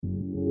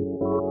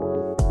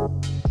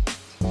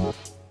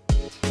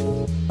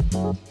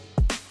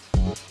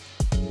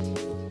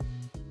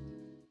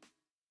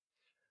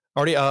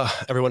Hardy,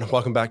 everyone,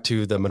 welcome back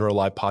to the Monroe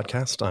Live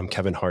podcast. I'm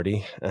Kevin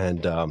Hardy,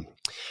 and I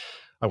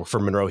work for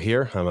Monroe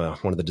here. I'm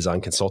one of the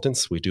design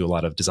consultants. We do a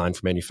lot of design for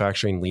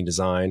manufacturing, lean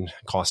design,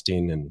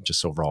 costing, and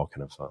just overall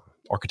kind of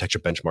architecture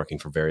benchmarking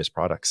for various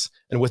products.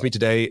 And with me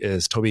today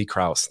is Toby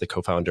Kraus, the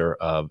co-founder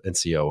and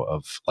CEO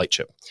of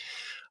Lightship.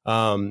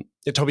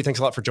 Toby, thanks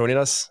a lot for joining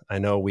us. I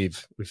know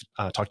we've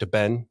talked to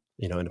Ben,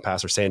 in the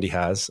past, or Sandy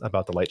has,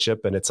 about the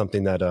Lightship, and it's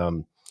something that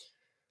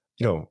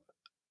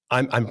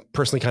I'm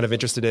personally kind of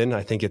interested in.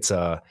 I think it's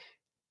an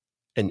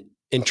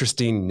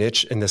interesting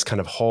niche in this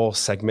kind of whole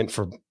segment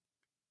for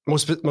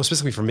most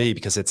specifically for me,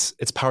 because it's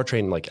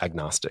powertrain like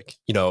agnostic.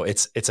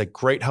 It's a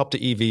great help to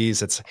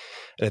EVs.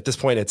 And at this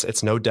point,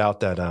 it's no doubt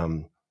that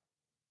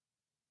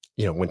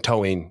when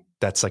towing,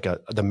 that's like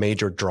the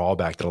major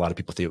drawback that a lot of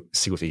people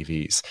see with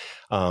EVs.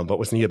 But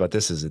what's neat about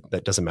this is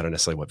that doesn't matter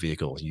necessarily what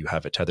vehicle you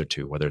have it tethered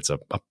to, whether it's a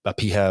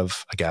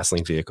PHEV, a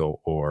gasoline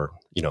vehicle, or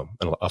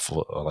a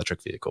full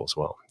electric vehicle as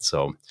well.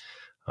 So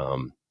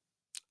I'm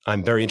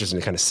very interested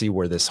to kind of see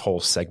where this whole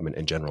segment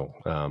in general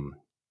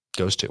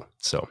goes to.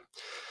 So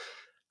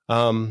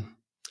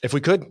if we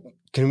could,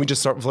 can we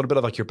just start with a little bit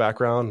of like your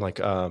background,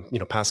 like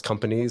past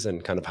companies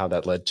and kind of how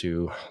that led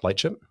to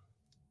Lightship?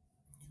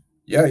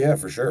 Yeah,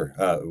 for sure.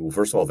 Well,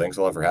 first of all, thanks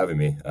a lot for having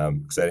me.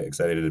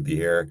 Excited to be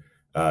here.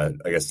 I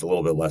guess it's a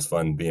little bit less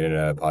fun being in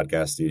a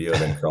podcast studio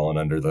than crawling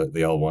under the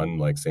L1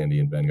 like Sandy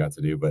and Ben got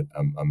to do. But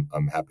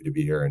I'm happy to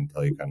be here and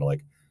tell you kind of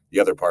like the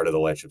other part of the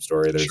Lightship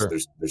story.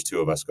 There's two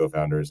of us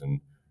co-founders,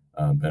 and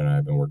Ben and I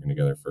have been working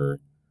together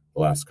for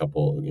the last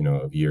couple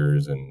of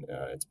years, and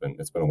it's been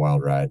a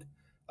wild ride.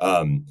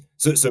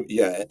 So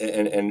yeah,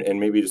 and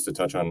maybe just to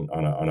touch on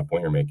a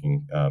point you're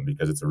making,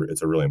 because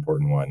it's a really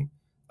important one.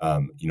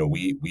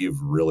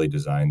 We've really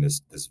designed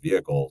this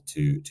vehicle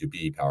to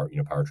be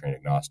powertrain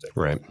agnostic.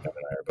 Right. Kevin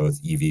and I are both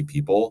EV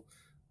people.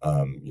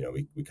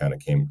 We kind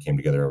of came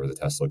together over the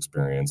Tesla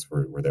experience.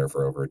 We're there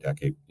for over a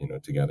decade,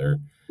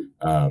 together.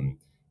 And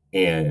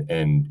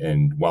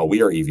while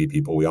we are EV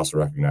people, we also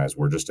recognize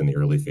we're just in the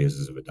early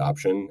phases of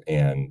adoption.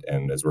 And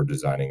as we're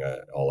designing an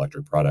all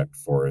electric product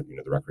for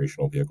the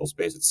recreational vehicle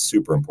space, it's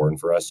super important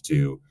for us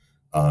to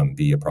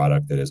be a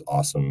product that is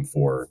awesome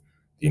for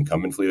the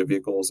incumbent fleet of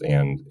vehicles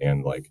and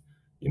like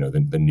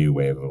the new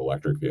wave of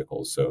electric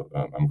vehicles. So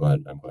I'm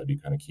glad you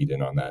kind of keyed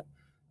in on that.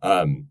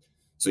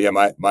 So yeah,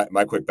 my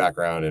quick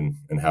background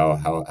and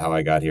how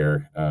I got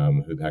here,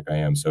 who the heck I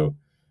am. So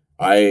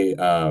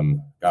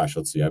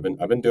let's see. I've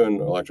been doing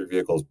electric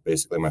vehicles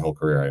basically my whole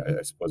career.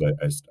 I suppose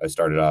I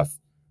started off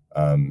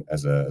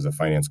as a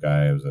finance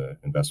guy. I was an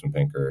investment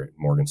banker at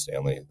Morgan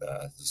Stanley.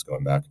 This is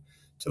going back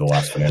to the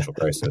last financial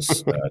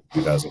crisis,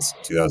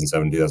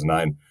 2007,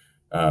 2009.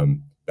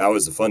 That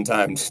was a fun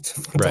time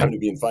to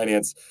be in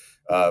finance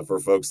for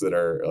folks that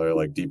are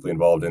like deeply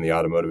involved in the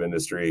automotive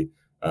industry.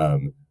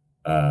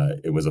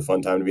 It was a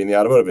fun time to be in the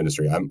automotive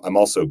industry. I'm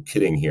also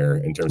kidding here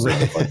in terms of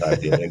the fun time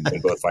in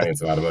both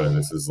finance and automotive.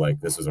 This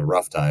is a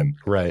rough time.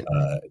 Right.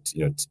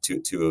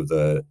 Two of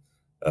the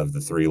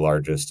three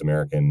largest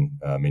American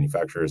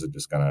manufacturers had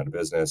just gone out of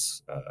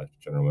business.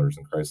 General Motors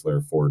and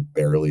Chrysler. Ford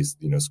barely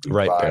squeaked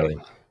by. Barely.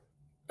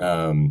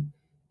 And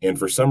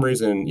for some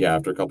reason,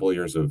 after a couple of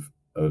years of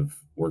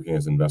working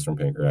as an investment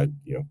banker, I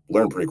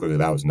learned pretty quickly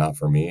that was not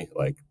for me.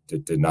 Like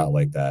did not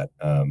like that.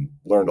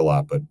 Learned a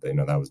lot, but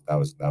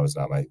that was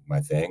not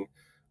my thing.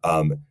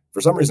 For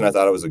some reason, I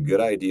thought it was a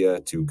good idea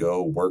to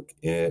go work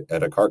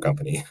at a car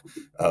company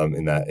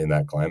in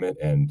that climate,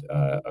 and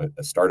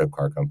a startup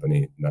car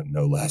company,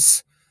 no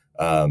less.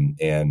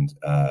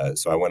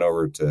 So I went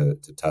over to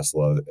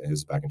Tesla. It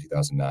was back in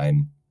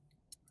 2009.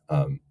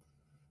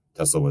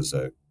 Tesla was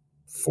a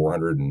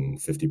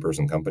 450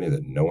 person company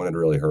that no one had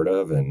really heard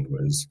of, and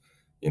was,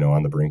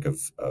 on the brink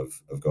of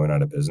going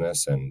out of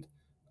business. And,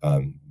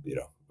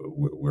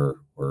 we're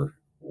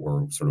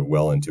sort of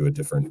well into a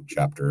different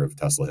chapter of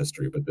Tesla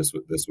history, but this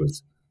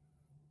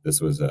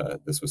was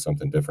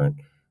something different.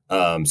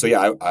 So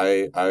yeah,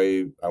 I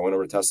went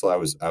over to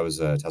Tesla. I was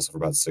at Tesla for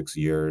about 6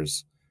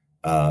 years.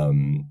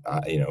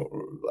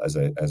 As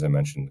I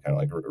mentioned, kind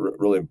of like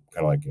really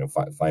kind of like,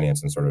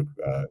 finance and sort of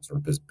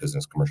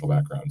business commercial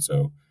background.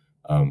 So,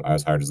 I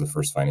was hired as the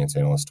first finance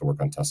analyst to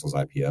work on Tesla's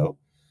IPO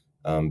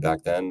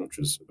back then, which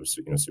was a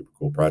super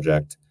cool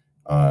project.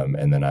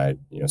 And then I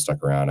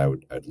stuck around.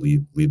 I'd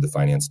lead the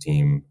finance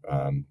team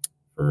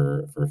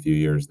for a few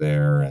years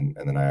there, and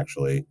then I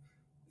actually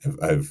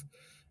I've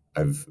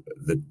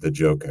the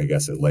joke, I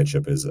guess, at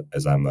Lightship is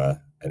I'm an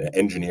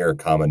engineer,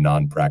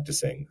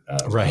 non-practicing.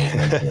 Right. I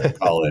went to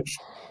college,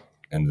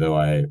 and though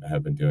I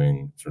have been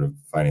doing sort of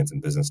finance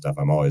and business stuff,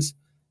 I'm always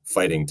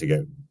fighting to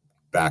get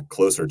back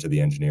closer to the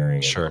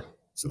engineering. Sure.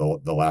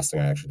 So the last thing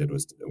I actually did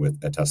was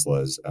at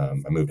Tesla is I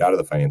moved out of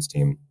the finance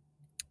team,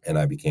 and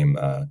I became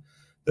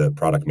the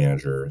product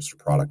manager,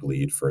 product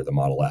lead for the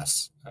Model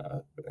S,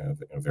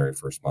 very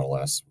first Model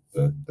S,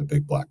 the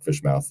big black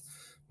fish mouth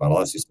Model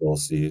S you still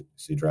see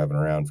driving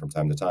around from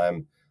time to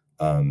time.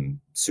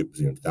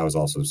 That was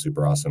also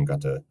super awesome.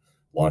 Got to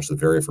launch the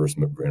very first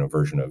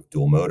version of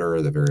dual motor,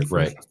 the very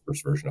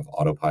first version of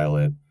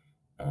autopilot.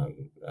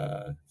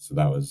 So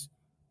that was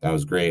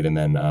great. And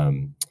then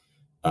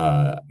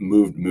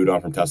moved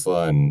on from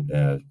Tesla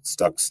and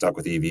stuck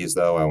with EVs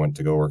though. I went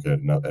to go work at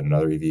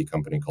another EV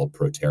company called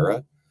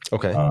Proterra.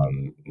 Okay.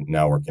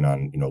 Now working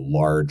on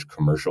large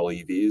commercial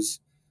EVs.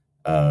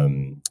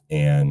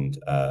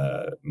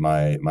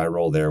 My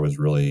role there was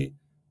really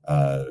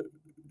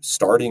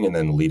starting and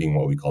then leading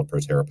what we called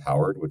Proterra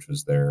Powered, which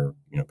was their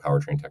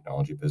powertrain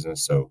technology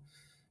business. So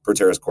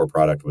Proterra's core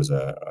product was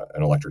an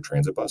electric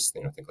transit bus.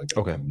 Think like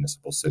a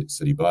municipal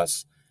city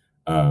bus.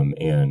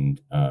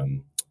 And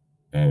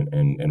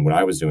what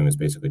I was doing was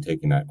basically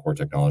taking that core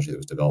technology that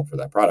was developed for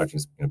that product,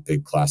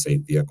 big Class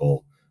 8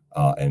 vehicle,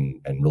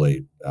 and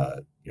really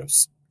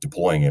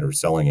deploying it or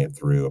selling it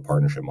through a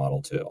partnership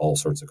model to all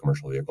sorts of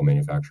commercial vehicle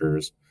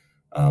manufacturers,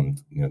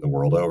 the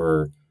world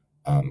over.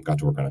 Got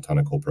to work on a ton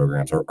of cool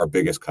programs. Our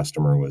biggest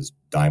customer was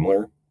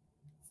Daimler,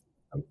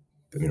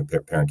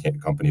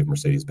 parent company of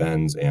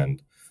Mercedes-Benz,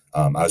 and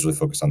I was really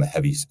focused on the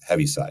heavy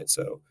side.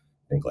 So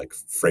think like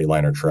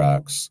Freightliner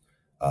trucks,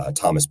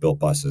 Thomas Built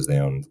buses. They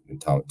own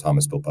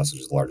Thomas Built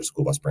buses, is the largest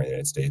school bus brand in the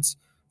United States.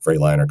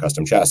 Freightliner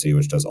Custom Chassis,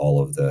 which does all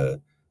of they're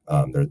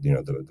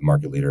the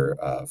market leader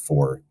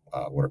for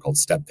what are called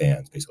step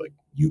vans, basically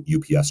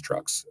UPS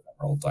trucks,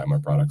 are all Daimler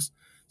products.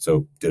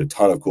 So did a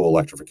ton of cool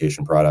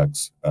electrification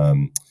products.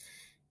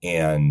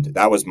 And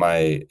that was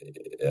my,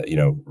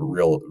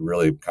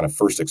 really kind of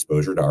first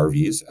exposure to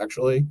RVs.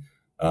 Actually,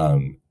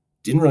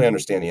 didn't really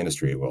understand the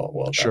industry well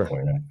at that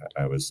point.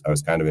 I was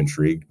kind of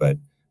intrigued, but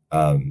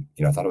I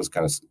thought it was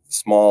kind of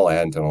small. I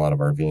hadn't done a lot of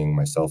RVing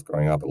myself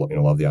growing up. I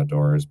love the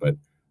outdoors, but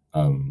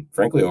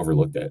frankly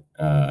overlooked it.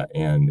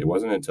 And it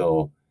wasn't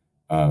until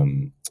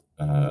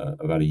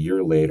about a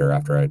year later,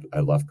 after I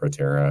left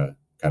Proterra,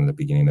 kind of the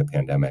beginning of the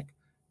pandemic,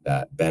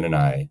 that Ben and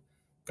I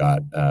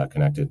got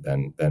connected.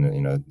 Ben,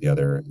 the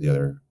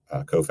other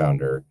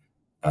co-founder,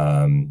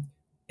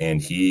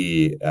 and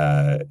he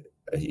had,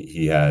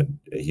 he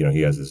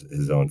has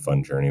his own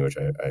fun journey, which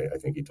I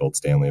think he told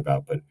Stanley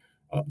about. But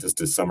just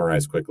to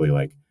summarize quickly,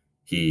 like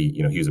he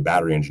was a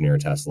battery engineer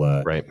at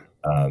Tesla. Right.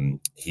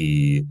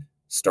 He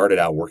started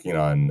out working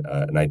on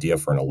an idea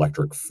for an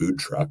electric food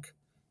truck.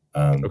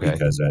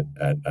 Because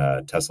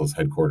at Tesla's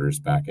headquarters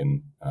back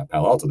in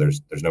Palo Alto,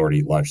 there's nowhere to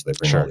eat lunch. So they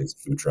bring all these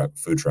food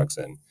trucks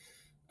in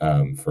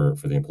for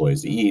the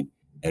employees to eat.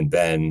 And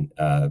Ben,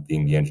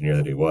 being the engineer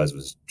that he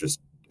was just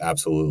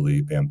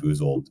absolutely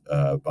bamboozled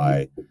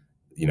by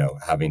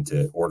having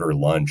to order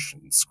lunch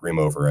and scream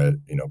over a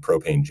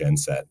propane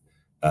genset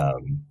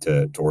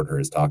to order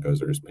his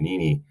tacos or his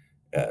panini.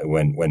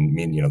 When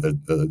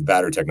the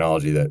battery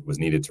technology that was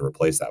needed to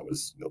replace that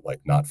was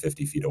like not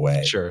 50 feet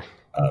away. Sure.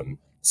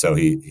 So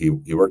he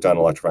worked on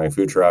electrifying a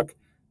food truck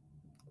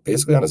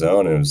basically on his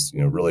own, and it was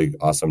really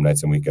awesome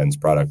nights and weekends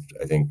project.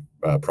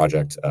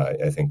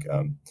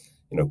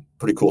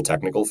 Pretty cool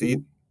technical feat.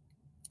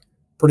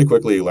 Pretty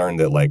quickly learned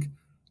that like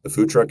the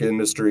food truck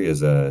industry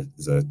is a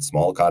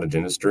small cottage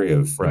industry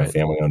of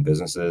family owned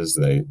businesses.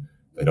 They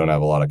don't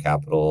have a lot of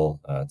capital.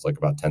 It's like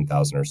about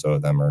 10,000 or so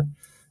of them are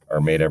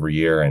made every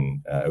year,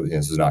 and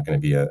this is not going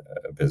to be a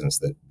business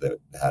that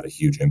had a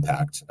huge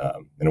impact,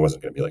 and it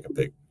wasn't going to be like a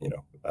big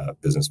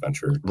business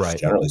venture,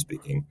 generally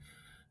speaking.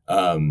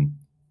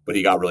 But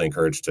he got really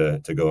encouraged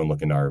to go and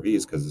look into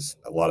RVs because it's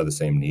a lot of the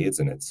same needs,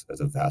 and it's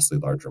a vastly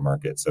larger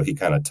market. So he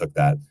kind of took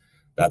that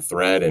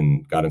thread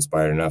and got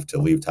inspired enough to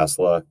leave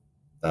Tesla,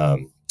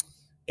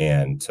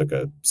 and took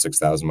a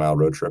 6,000-mile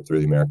road trip through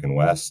the American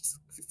West.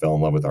 He fell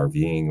in love with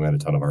RVing, met a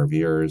ton of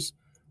RVers.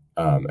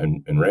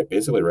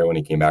 Basically right when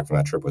he came back from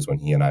that trip was when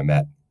he and I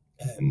met,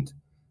 and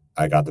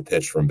I got the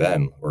pitch from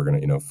Ben. We're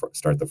going to,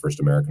 start the first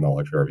American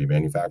all-electric RV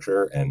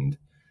manufacturer. And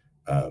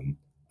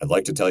I'd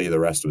like to tell you the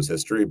rest was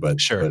history, but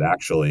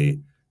actually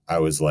I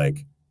was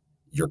like,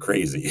 you're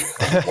crazy.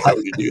 Why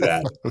would you do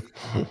that?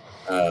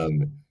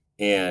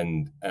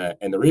 And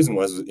the reason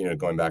was,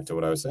 going back to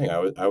what I was saying,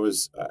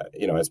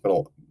 I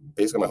spent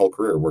basically my whole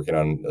career working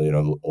on,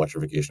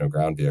 electrification of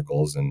ground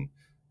vehicles, and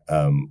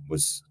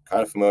was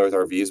kind of familiar with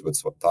RVs, but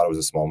thought it was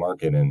a small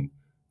market. And,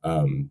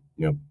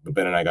 but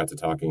Ben and I got to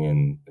talking,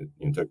 and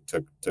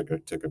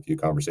took a few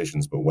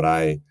conversations. But what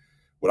I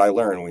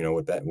learned,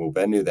 what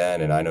Ben knew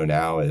then, and I know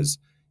now, is,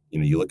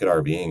 you look at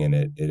RVing, and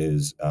it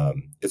is,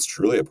 it's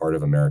truly a part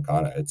of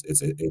Americana.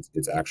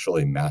 It's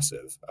actually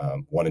massive.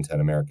 1 in 10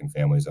 American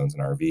families owns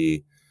an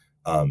RV.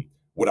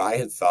 What I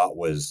had thought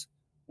was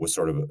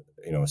sort of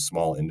a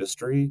small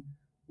industry,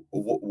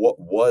 what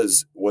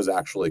was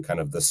actually kind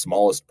of the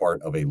smallest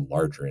part of a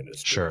larger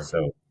industry. Sure.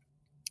 So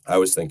I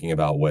was thinking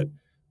about what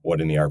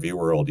in the RV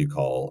world you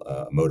call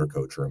a motor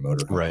coach or a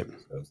motor home. Right.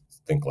 So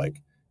think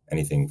like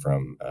anything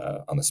from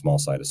on the small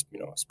side, a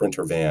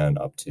Sprinter van,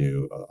 up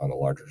to on the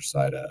larger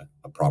side, a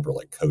proper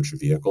like coach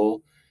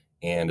vehicle.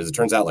 And as it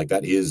turns out, like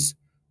that is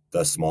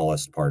the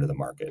smallest part of the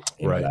market.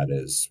 That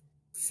is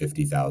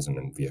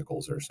 50,000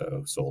 vehicles or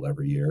so sold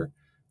every year.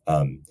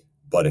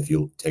 But if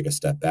you take a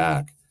step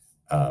back,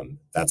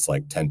 that's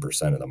like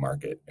 10% of the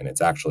market. And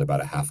it's actually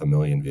about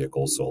 500,000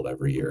 vehicles sold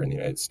every year in the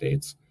United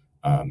States.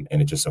 And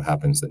it just so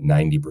happens that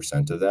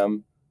 90% of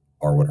them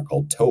are what are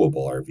called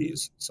towable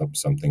RVs,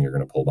 something you're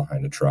going to pull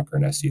behind a truck or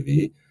an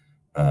SUV.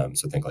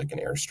 So think like an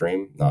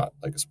Airstream, not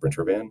like a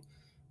Sprinter van.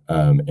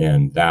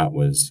 And that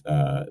was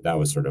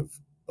sort of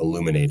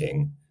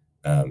illuminating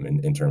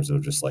in terms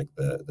of just like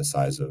the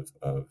size of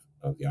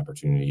the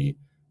opportunity.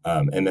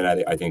 And then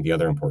I think the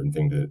other important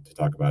thing to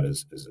talk about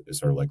is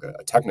sort of like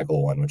a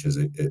technical one, which is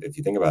if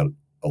you think about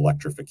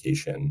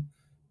electrification,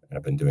 and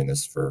I've been doing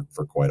this for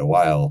quite a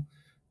while.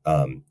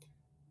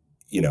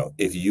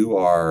 If you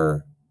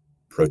are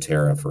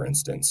Proterra, for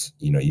instance,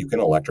 you can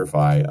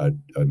electrify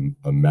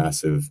a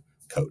massive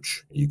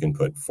coach. You can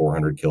put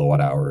 400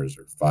 kilowatt hours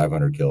or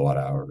 500 kilowatt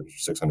hours,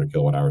 600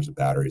 kilowatt hours of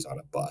batteries on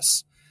a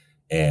bus.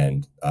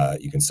 And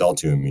you can sell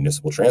to a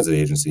municipal transit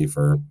agency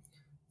for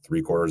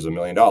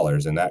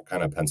 $750,000. And that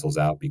kind of pencils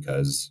out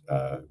because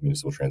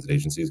municipal transit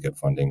agencies get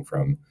funding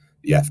from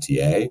the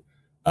FTA.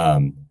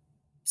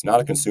 It's not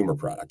a consumer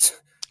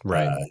product.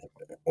 Right.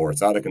 Or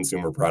it's not a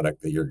consumer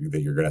product that you're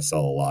going to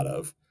sell a lot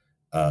of.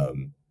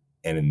 And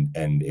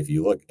if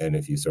you look, and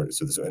if you sort of,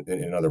 so this,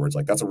 in other words,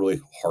 like that's a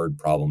really hard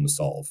problem to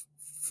solve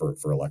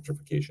for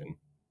electrification.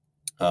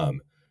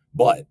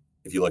 But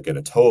if you look at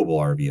a towable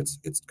RV,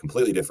 it's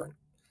completely different.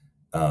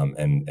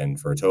 And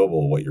for a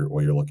towable, what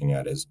you're looking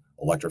at is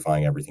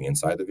electrifying everything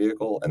inside the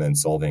vehicle and then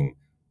solving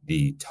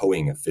the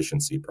towing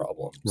efficiency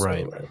problem.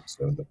 Right.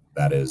 So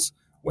that is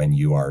when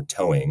you are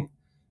towing,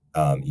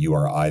 you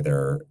are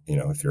either,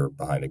 if you're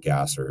behind a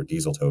gas or a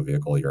diesel tow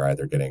vehicle, you're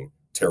either getting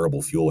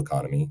terrible fuel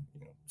economy,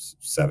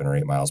 7 or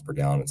 8 miles per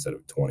gallon instead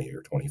of 20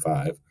 or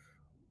 25.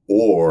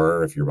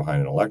 Or if you're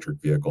behind an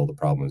electric vehicle, the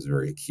problem is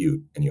very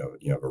acute and you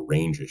have a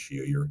range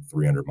issue. Your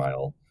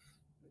 300-mile,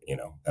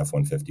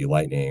 F-150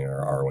 Lightning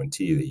or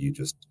R1T that you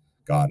just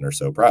got and are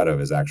so proud of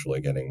is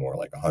actually getting more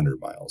like 100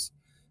 miles.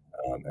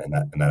 And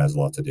that has a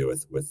lot to do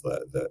with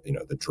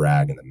the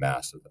drag and the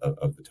mass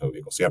of the tow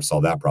vehicle. So you have to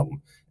solve that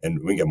problem, and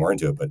we can get more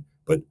into it.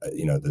 But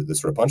the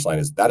sort of punchline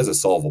is that is a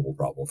solvable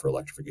problem for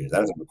electrification. That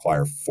doesn't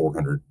require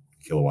 400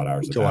 kilowatt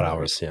hours.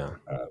 Yeah.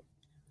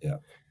 Yeah.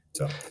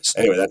 So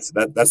anyway,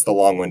 that's the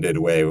long-winded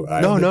way.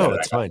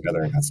 It's fine.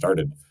 Together and got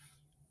started.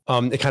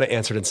 It kind of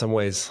answered in some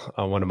ways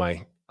one of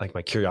my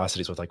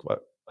curiosities with like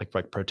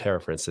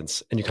Proterra, for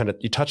instance, and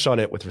you touched on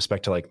it with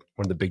respect to like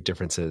one of the big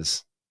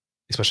differences,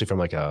 especially from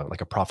like a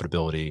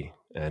profitability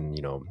and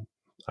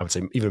I would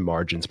say even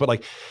margins, but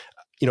like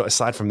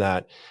aside from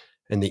that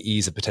and the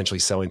ease of potentially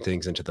selling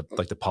things into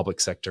the public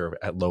sector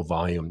at low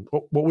volume,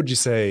 what would you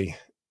say?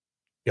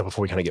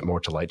 Before we kind of get more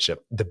to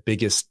Lightship,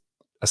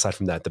 aside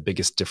from that, the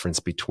biggest difference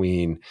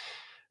between,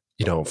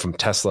 from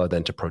Tesla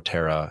then to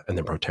Proterra and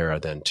then Proterra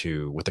then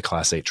to with the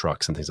Class 8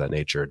 trucks and things of that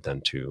nature,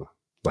 then to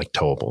like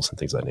towables and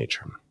things of that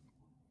nature.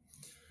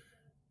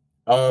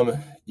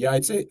 Yeah,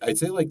 I'd say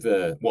like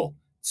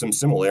some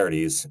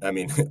similarities. I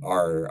mean,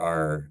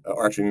 are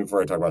actually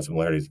before I talk about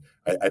similarities,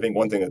 I think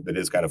one thing that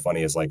is kind of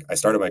funny is like I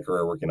started my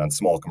career working on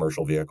small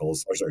consumer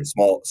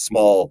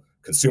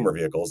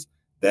vehicles.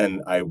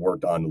 Then I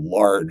worked on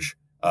large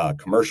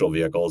commercial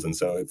vehicles, and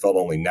so it felt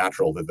only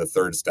natural that the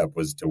third step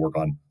was to work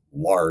on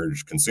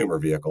large consumer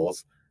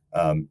vehicles.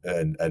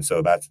 And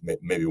so that's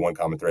maybe one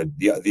common thread.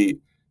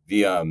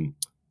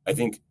 I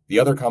think the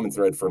other common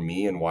thread for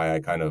me and why I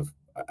kind of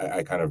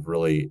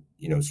really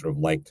sort of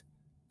liked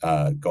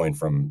going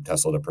from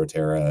Tesla to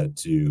Proterra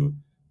to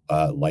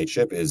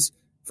Lightship is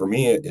for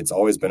me it's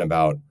always been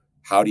about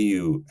how do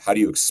you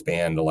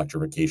expand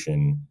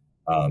electrification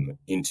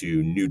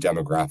into new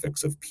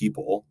demographics of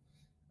people.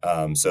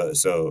 So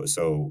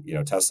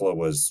Tesla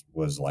was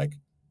like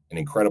an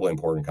incredibly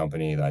important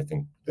company that I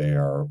think they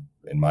are,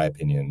 in my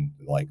opinion,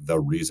 like the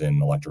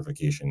reason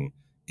electrification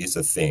is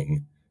a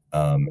thing.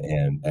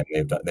 And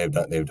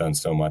they've done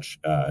so much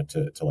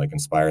to like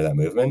inspire that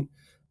movement.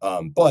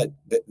 But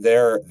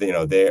there's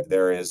a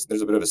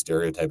bit of a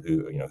stereotype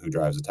who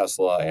drives a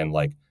Tesla, and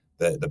like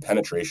the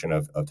penetration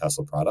of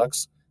Tesla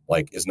products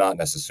like is not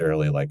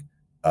necessarily like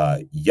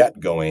yet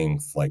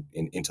going like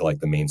into like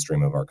the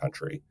mainstream of our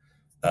country.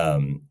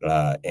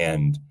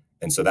 And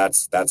so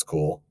that's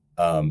cool.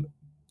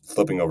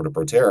 Flipping over to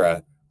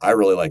Proterra, I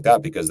really like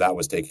that because that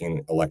was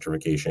taking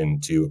electrification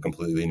to a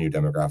completely new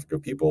demographic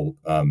of people.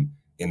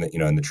 In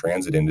the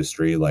transit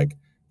industry, like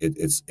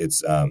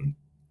it's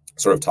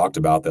sort of talked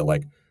about that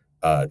like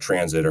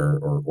transit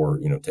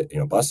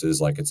or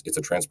buses, like it's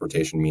a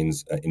transportation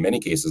means in many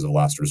cases of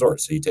last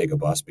resort. So you take a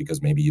bus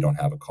because maybe you don't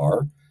have a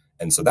car,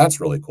 and so that's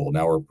really cool.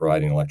 Now we're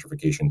providing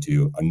electrification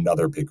to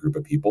another big group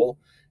of people,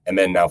 and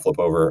then now flip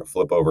over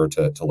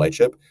to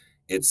Lightship.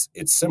 It's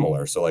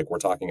similar. So like we're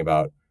talking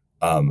about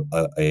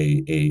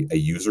a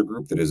user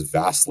group that is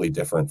vastly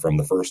different from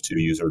the first two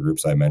user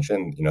groups I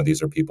mentioned.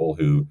 These are people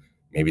who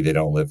maybe they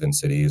don't live in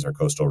cities or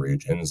coastal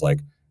regions. Like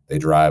they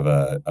drive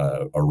a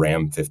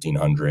Ram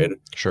 1500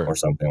 sure, or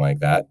something like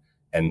that.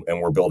 And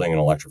we're building an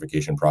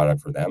electrification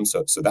product for them.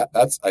 So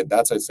that's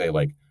I'd say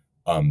like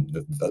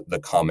the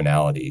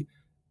commonality.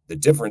 The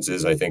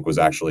differences I think was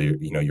actually,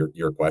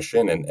 your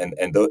question.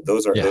 And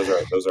those are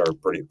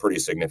pretty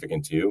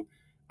significant too.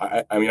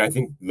 I mean, I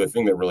think the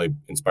thing that really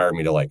inspired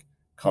me to like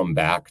come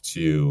back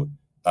to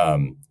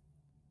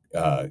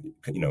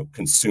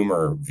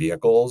consumer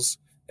vehicles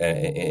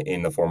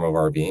in the form of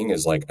RVing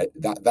is like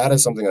that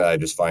is something that I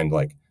just find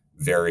like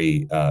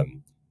very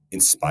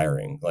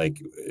inspiring.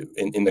 Like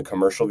in the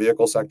commercial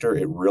vehicle sector,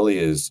 it really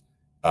is.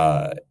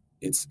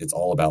 It's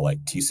all about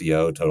like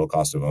TCO, total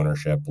cost of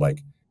ownership.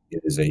 Like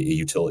it is a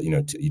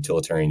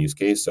utilitarian use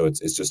case. So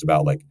it's just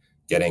about like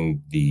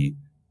getting the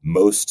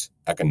most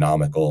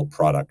economical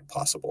product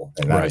possible,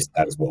 and Right.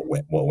 that is what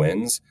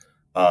wins.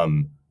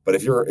 But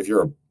if you're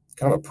a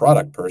kind of a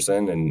product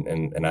person,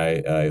 and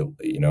I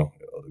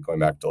going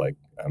back to like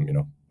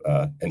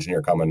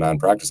engineer comma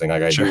non-practicing,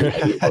 like Sure. I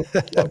do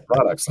love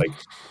products.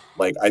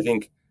 Like I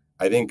think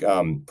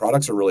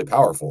products are really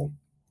powerful,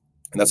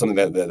 and that's something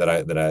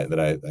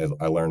that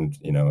I learned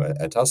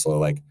at Tesla.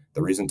 Like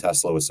the reason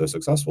Tesla was so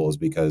successful is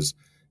because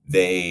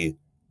they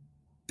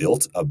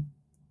built a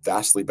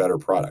vastly better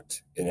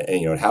product, and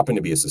it happened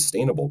to be a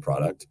sustainable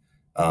product.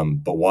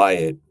 But why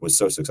it was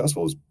so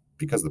successful is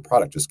because the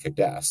product just kicked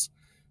ass.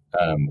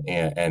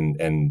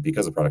 And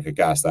because the product kicked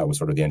gas, that was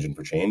sort of the engine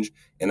for change.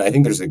 And I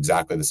think there's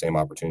exactly the same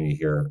opportunity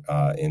here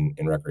in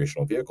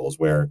recreational vehicles,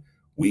 where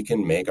we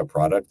can make a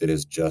product that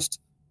is just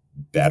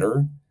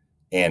better,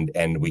 and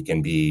we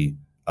can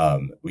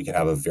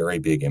have a very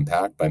big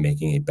impact by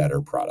making a better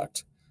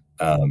product.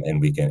 And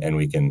we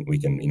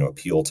can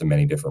appeal to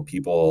many different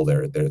people.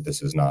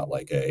 This is not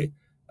like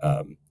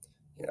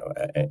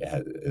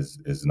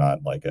is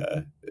not like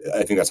a.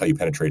 I think that's how you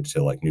penetrate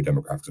to like new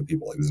demographics of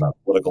people. Like it's not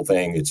a political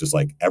thing. It's just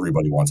like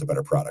everybody wants a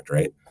better product,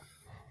 right?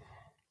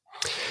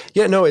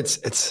 Yeah, no,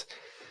 it's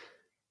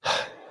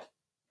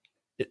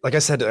like I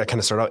said, I kind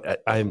of start out.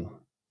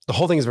 The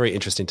whole thing is very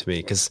interesting to me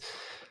because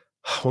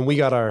when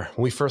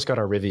we first got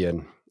our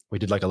Rivian, we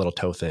did like a little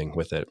tow thing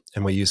with it,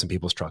 and we used some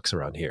people's trucks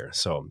around here.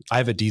 So I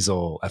have a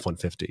diesel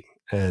F-150,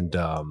 and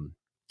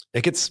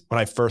it gets when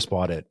I first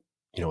bought it,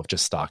 with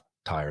just stock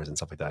tires and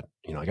stuff like that.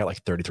 I got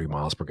like 33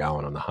 miles per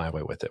gallon on the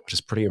highway with it, which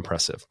is pretty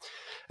impressive.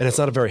 And it's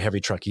not a very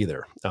heavy truck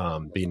either.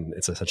 Being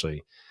it's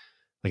essentially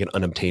like an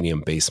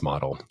unobtainium base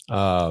model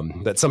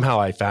that somehow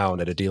I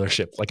found at a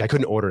dealership. Like I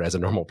couldn't order it as a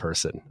normal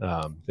person.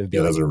 It would be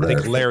like, I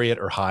think Lariat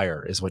or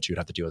higher is what you'd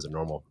have to do as a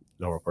normal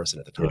person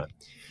at the time.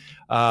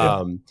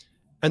 Yeah.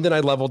 And then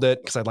I leveled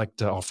it because I like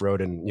to off-road,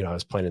 and I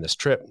was planning this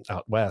trip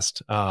out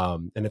west,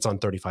 and it's on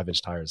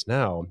 35-inch tires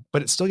now,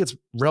 but it still gets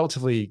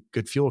relatively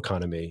good fuel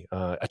economy.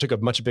 I took a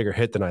much bigger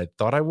hit than I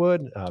thought I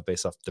would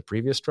based off the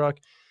previous truck,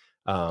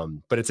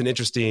 but it's an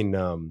interesting.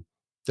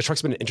 The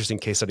truck's been an interesting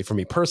case study for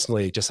me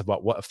personally, just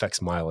about what affects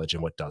mileage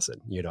and what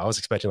doesn't. I was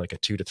expecting like a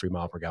 2 to 3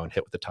 mile per gallon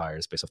hit with the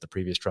tires based off the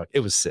previous truck.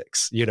 It was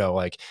 6.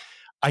 Like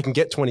I can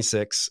get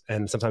 26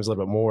 and sometimes a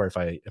little bit more if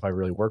I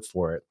really work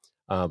for it.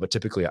 But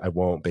typically I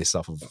won't based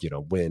off of,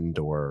 wind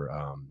or,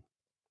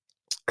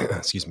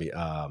 excuse me,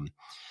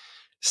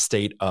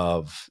 state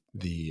of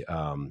the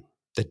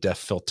DEF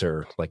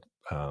filter, like,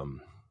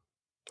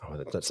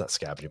 that's not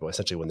scavenging, but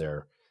essentially when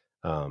they're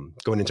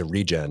going into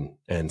regen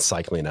and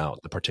cycling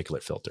out the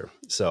particulate filter.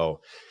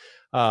 So,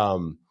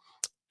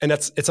 and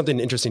it's something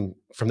interesting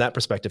from that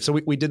perspective. So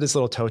we did this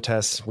little tow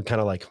test. We kind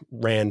of like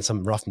ran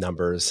some rough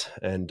numbers,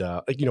 and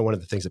one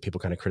of the things that people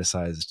kind of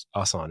criticized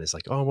us on is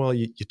like, oh well,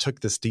 you took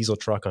this diesel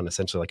truck on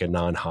essentially like a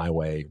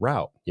non-highway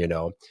route,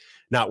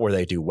 not where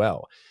they do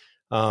well.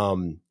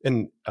 And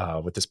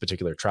with this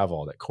particular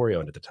travel that Corey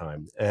owned at the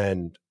time,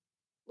 and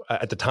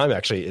at the time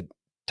actually it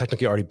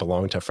technically already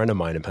belonged to a friend of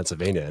mine in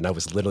Pennsylvania, and I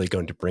was literally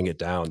going to bring it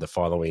down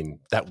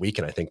that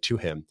weekend, I think, to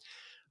him.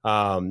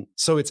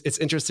 So it's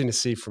interesting to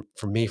see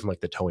from me from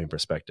like the towing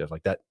perspective,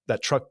 like that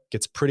truck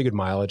gets pretty good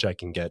mileage. I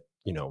can get,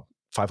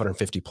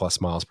 550 plus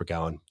miles per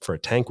gallon for a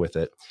tank with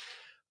it.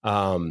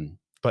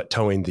 But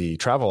towing the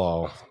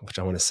Travelall, which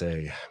I want to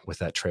say with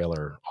that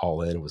trailer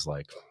all in was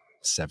like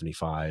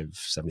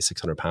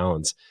 7,600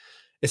 pounds.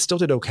 It still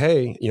did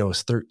okay. It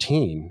was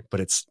 13,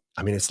 but it's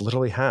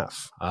literally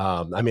half.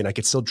 I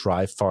could still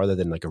drive farther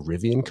than like a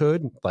Rivian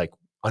could, like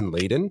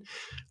unladen,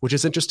 which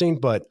is interesting.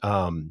 But,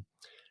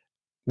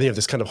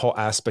 this kind of whole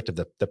aspect of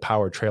the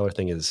powered trailer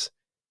thing is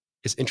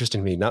interesting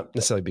to me, not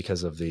necessarily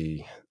because of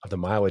the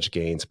mileage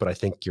gains, but I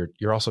think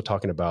you're also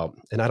talking about,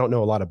 and I don't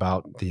know a lot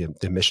about the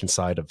emission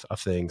side of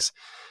things,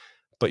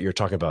 but you're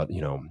talking about,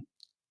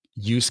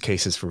 use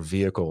cases for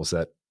vehicles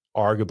that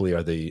arguably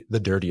are the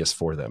dirtiest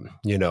for them,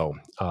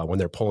 when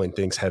they're pulling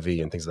things heavy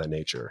and things of that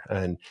nature.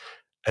 And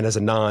as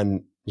a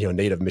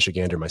native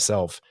Michigander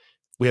myself,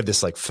 we have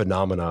this like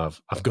phenomena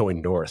of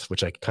going north,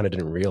 which I kind of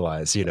didn't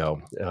realize,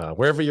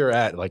 wherever you're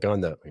at, like where's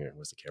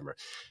the camera?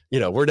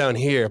 We're down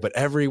here, but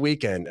every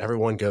weekend,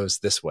 everyone goes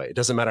this way. It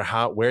doesn't matter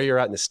where you're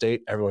at in the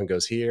state, everyone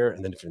goes here.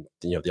 And then,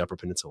 the Upper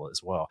Peninsula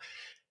as well.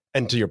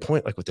 And to your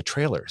point, like with the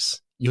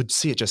trailers, you'd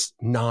see it just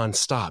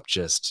nonstop,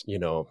 just,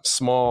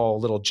 small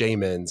little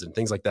J-Mins and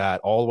things like that,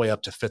 all the way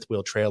up to fifth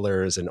wheel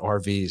trailers and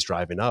RVs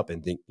driving up.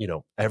 And,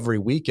 every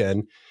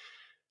weekend,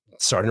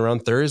 starting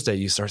around Thursday,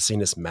 you start seeing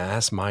this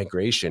mass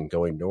migration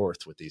going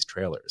north with these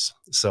trailers.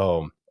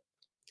 So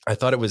I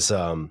thought it was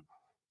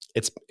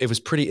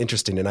pretty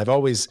interesting. And I've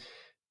always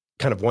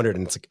kind of wondered,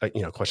 and it's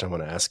a question I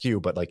want to ask you,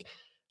 but like,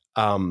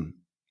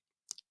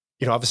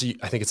 obviously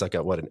I think it's like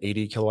an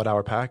 80 kilowatt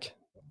hour pack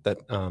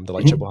that the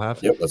Lightship will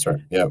have. Yep, that's right.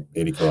 Yeah,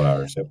 80 kilowatt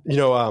hours. Yep.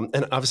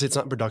 And obviously it's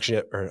not in production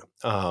yet,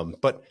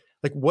 but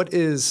like what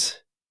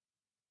is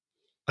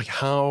like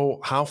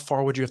how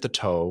far would you have to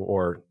tow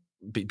or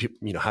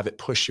have it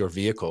push your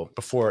vehicle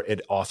before it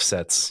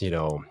offsets, at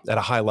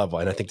a high level?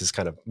 And I think this is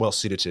kind of well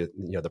suited to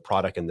the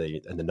product and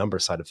the number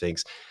side of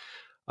things.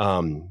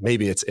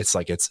 Maybe it's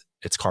like its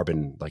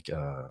carbon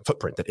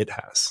footprint that it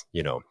has,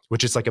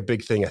 which is like a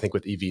big thing I think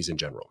with EVs in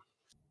general.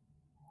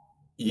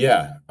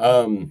 Yeah.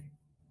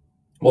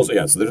 Well, so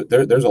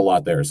there's a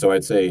lot there. So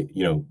I'd say,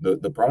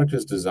 the product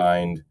is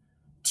designed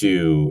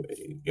to,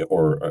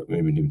 or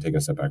maybe even taking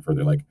a step back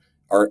further, like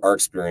our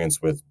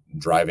experience with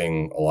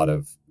driving a lot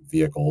of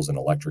vehicles and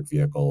electric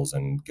vehicles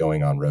and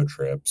going on road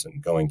trips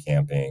and going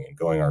camping and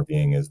going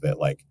RVing is that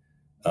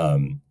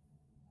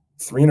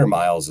 300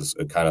 miles is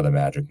kind of the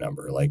magic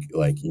number. Like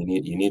you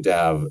need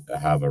to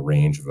have a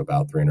range of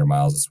about 300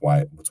 miles. That's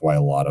why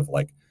a lot of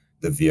like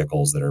the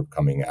vehicles that are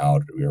coming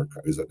out,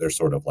 they're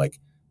sort of like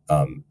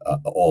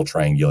all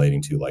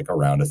triangulating to like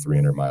around a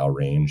 300-mile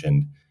range,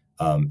 and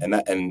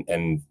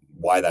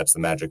why that's the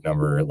magic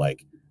number.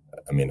 Like,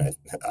 I mean,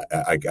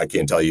 I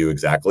can't tell you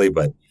exactly,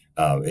 but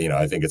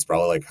I think it's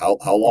probably like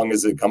how long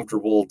is it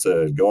comfortable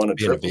to go on a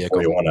trip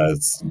before you want to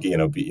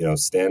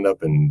stand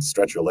up and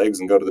stretch your legs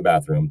and go to the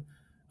bathroom.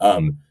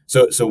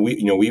 So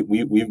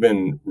we've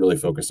been really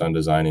focused on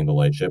designing the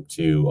Lightship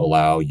to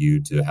allow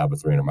you to have a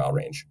 300-mile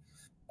range,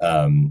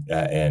 and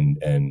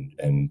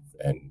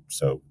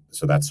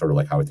so that's sort of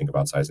like how I think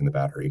about sizing the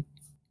battery.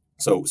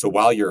 So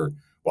while you're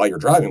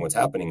driving, what's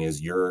happening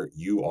is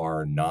you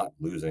are not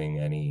losing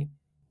any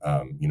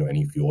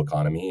any fuel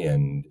economy,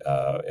 and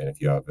if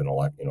you have an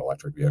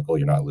electric vehicle,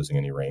 you're not losing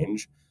any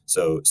range.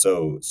 So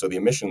the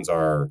emissions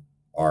are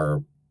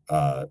no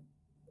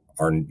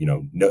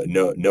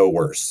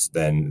worse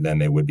than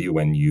they would be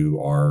when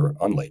you are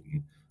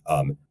unladen.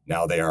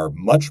 Now they are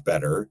much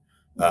better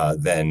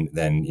than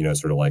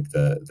sort of like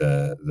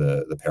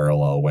the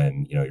parallel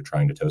when you're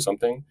trying to tow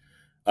something.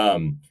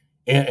 And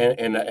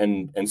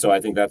so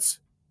I think that's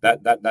part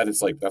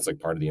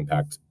of the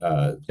impact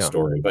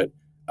story. But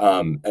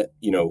I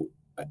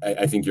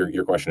think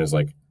your question is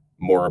like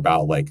more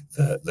about like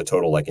the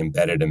total like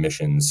embedded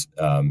emissions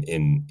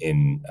in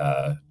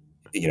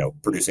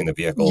producing the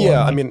vehicle.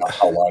 Yeah, and, I mean,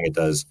 how long it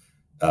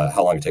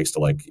takes to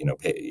like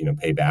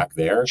pay back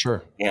there.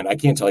 Sure. And I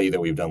can't tell you that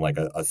we've done like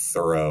a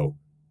thorough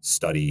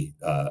study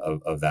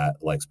of that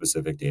like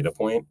specific data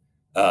point.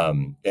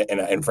 And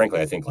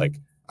frankly, I think like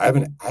I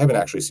haven't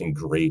actually seen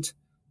great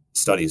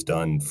studies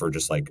done for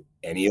just like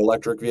any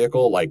electric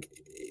vehicle. Like,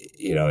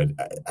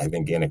 I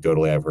think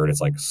anecdotally I've heard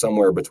it's like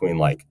somewhere between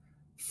like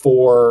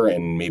 4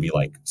 and maybe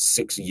like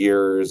 6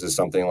 years is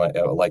something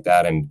like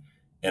that. And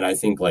I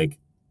think like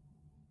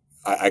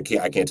I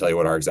can't tell you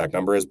what our exact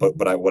number is, but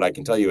what I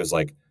can tell you is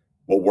like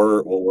what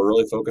we're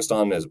really focused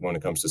on is when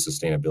it comes to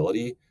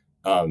sustainability,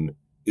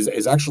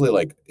 is actually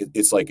like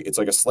it's like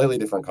a slightly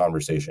different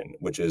conversation,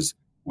 which is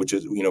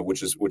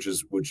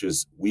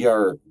we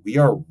are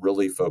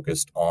really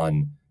focused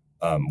on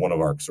one of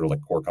our sort of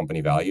like core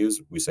company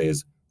values we say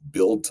is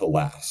build to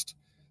last.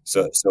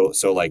 So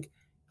like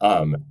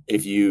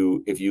if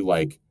you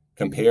like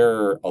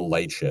compare a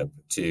Lightship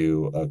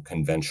to a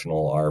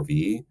conventional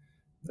RV,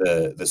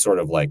 the sort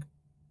of like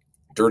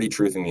dirty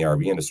truth in the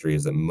RV industry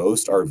is that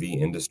most RVs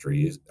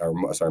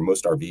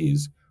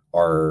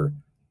are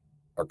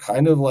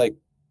kind of like,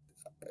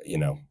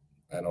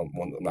 I'm not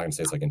going to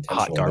say it's like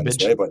intentional hot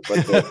garbage, way, but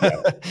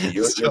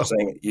you're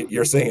saying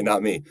it,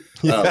 not me.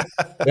 Yeah.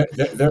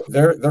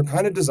 They're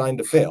kind of designed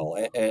to fail,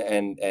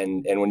 and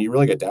when you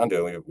really get down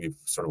to it, we've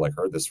sort of like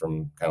heard this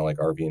from kind of like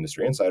RV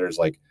industry insiders.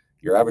 Like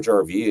your average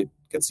RV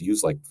gets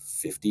used like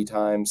 50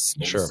 times,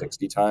 maybe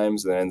 60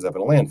 times, and then ends up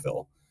in a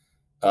landfill.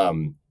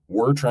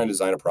 We're trying to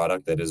design a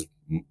product that is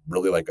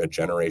really like a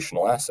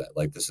generational asset.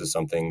 Like this is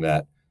something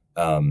that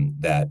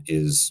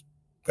is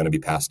going to be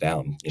passed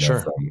down,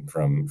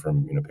 from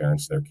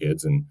parents to their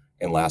kids and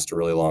last a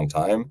really long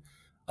time.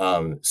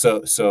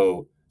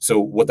 So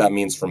what that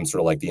means from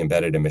sort of like the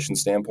embedded emission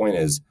standpoint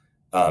is,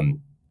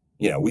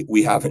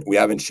 we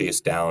haven't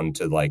chased down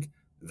to like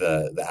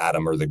the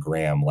atom or the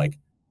gram, like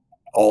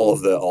all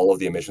of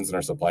the emissions in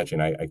our supply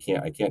chain. I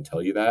can't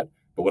tell you that,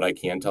 but what I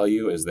can tell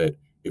you is that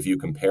if you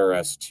compare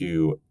us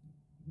to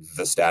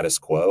the status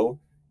quo,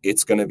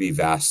 it's going to be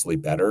vastly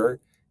better.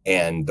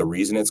 And the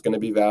reason it's going to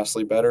be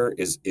vastly better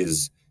is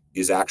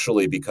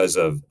actually because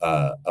of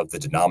the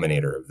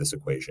denominator of this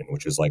equation,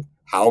 which is like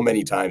how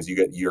many times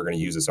you're going to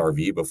use this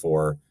RV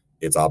before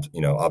it's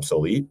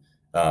obsolete,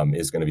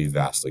 is going to be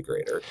vastly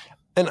greater.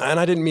 And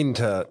I didn't mean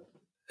to.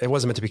 It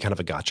wasn't meant to be kind of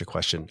a gotcha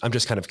question. I'm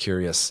just kind of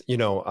curious,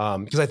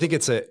 because I think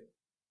it's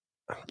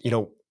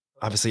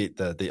obviously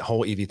the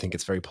whole EV thing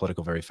gets very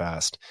political very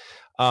fast.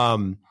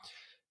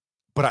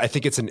 But I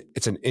think it's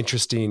an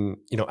interesting,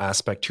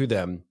 aspect to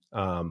them,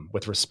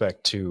 with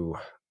respect to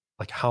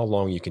like how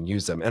long you can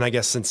use them. And I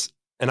guess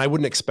and I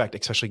wouldn't expect,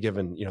 especially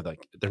given,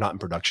 like they're not in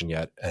production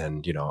yet.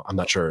 And, I'm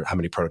not sure how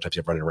many prototypes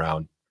you have running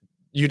around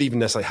you'd even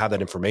necessarily have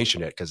that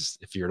information yet. Because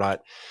if you're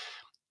not,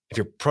 if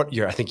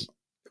you're, I think,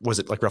 was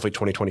it like roughly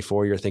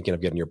 2024? You're thinking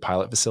of getting your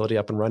pilot facility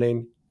up and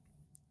running.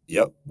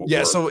 Yep.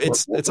 Yeah. So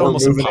it's We're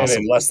almost moving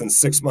impossible. in less than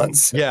 6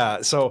 months.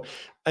 Yeah. So,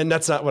 and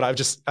that's not what I'm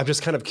just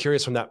kind of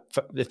curious from that,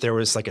 if there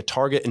was like a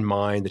target in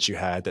mind that you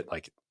had that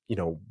like,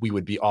 we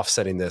would be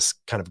offsetting this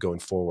kind of going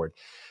forward.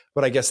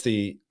 But I guess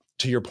to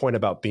your point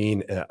about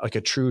being like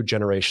a true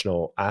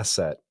generational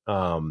asset,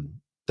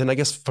 then I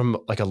guess from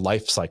like a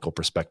life cycle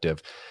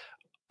perspective,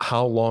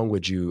 how long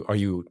are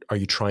you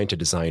trying to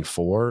design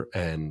for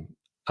and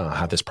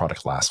have this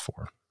product last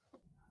for?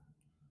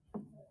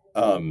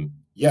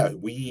 Yeah,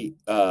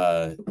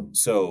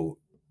 so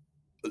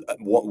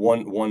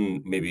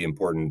one maybe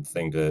important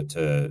thing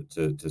to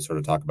sort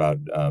of talk about,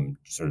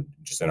 sort of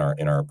just in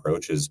our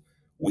approach, is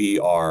we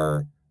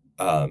are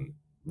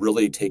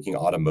really taking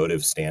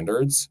automotive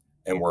standards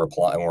and we're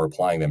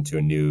applying them to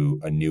a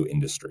new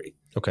industry.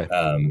 Okay.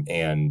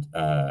 And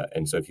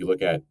so if you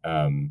look at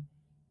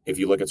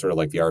sort of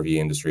like the RV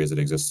industry as it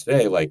exists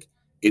today, like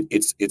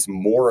it's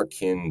more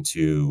akin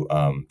to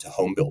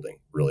home building,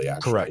 really,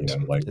 actually. Correct.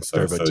 Like It's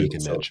very boutique in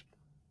so niche.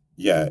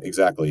 yeah,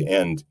 exactly.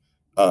 And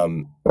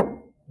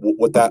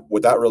what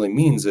that really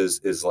means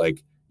is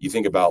like, you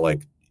think about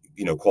like,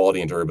 quality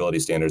and durability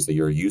standards that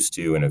you're used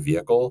to in a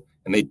vehicle,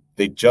 and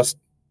they just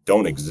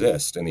don't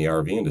exist in the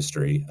RV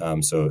industry.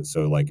 So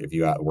like if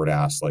you were to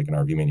ask like an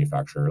RV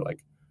manufacturer,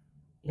 like,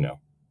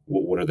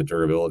 what are the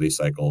durability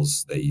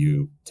cycles that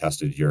you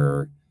tested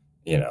your,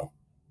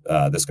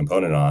 this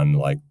component on,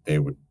 like they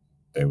would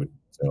say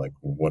like,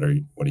 what are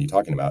you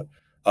talking about?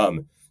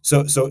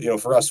 So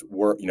for us,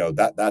 we're,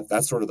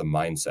 that's sort of the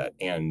mindset.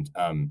 And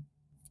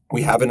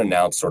we haven't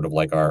announced sort of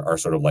like our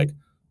sort of like,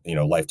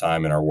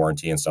 lifetime and our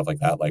warranty and stuff like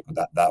that. Like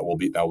that will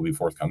be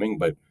forthcoming.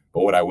 But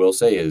what I will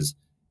say is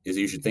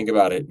you should think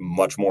about it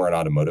much more in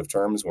automotive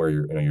terms, where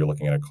you're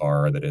looking at a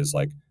car that is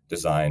like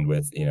designed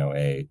with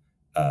a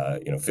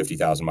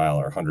 50,000 mile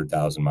or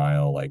 100,000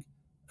 mile like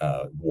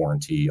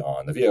warranty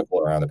on the vehicle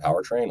or on the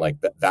powertrain. Like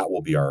that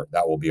will be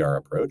our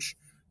approach.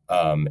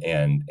 And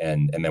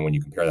then when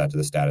you compare that to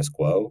the status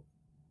quo,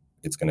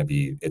 it's going to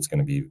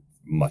be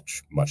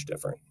much, much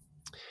different.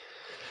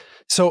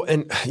 So,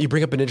 and you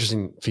bring up an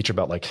interesting feature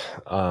about like,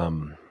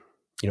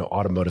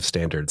 automotive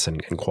standards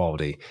and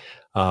quality.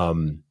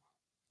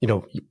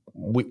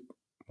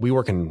 We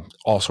work in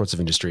all sorts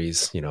of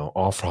industries,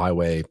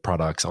 off-highway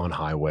products,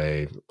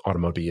 on-highway,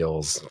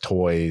 automobiles,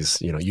 toys,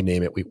 you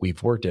name it.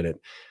 We've worked in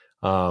it.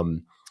 Are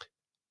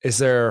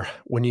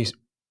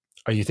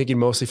you thinking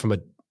mostly from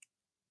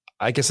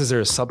is there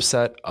a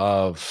subset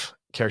of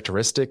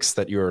characteristics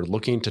that you're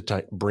looking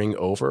to bring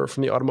over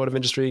from the automotive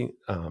industry?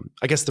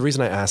 I guess the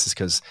reason I ask is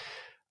because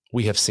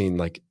we have seen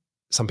like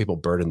some people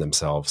burden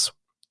themselves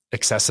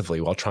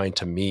excessively while trying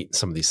to meet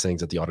some of these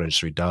things that the auto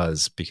industry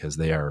does, because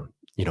they are,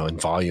 in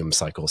volume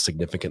cycles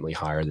significantly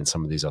higher than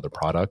some of these other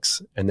products.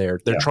 And they're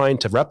trying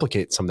to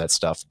replicate some of that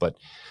stuff. But,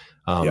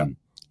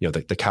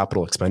 the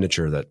capital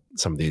expenditure that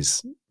some of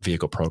these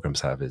vehicle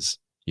programs have is,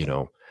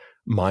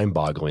 mind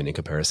boggling in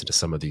comparison to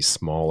some of these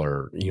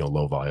smaller,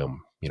 low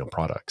volume,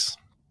 products.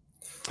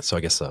 So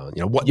I guess,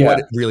 what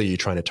really are you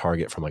trying to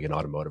target from like an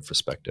automotive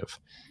perspective?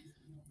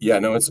 Yeah,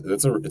 no, it's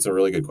a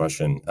really good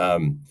question.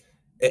 And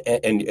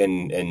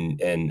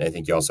I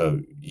think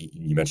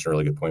you mentioned a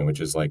really good point,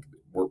 which is like,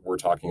 we're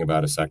talking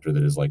about a sector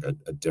that is like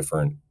a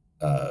different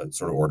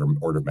sort of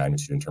order of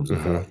magnitude in terms of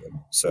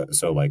volume.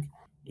 So like,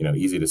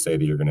 easy to say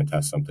that you're going to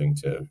test something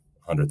to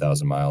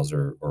 100,000 miles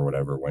or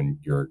whatever, when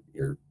you're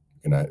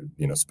going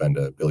to spend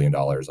 $1 billion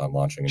on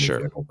launching a new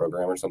vehicle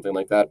program or something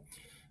like that.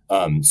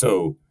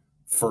 So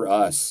for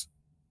us,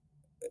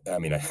 I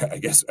mean, I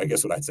guess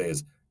what I'd say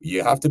is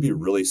you have to be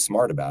really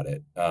smart about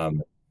it.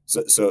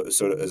 So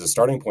as a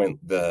starting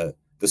point, the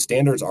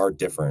standards are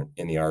different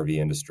in the RV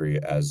industry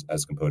as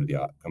compared to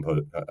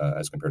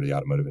the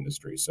automotive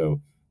industry.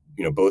 So,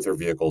 both are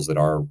vehicles that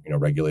are,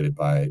 regulated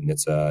by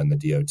NHTSA and the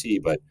DOT,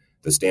 but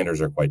the standards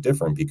are quite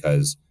different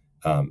because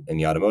in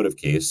the automotive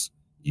case,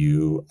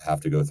 you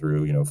have to go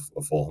through,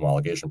 a full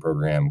homologation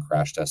program,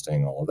 crash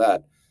testing, all of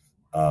that.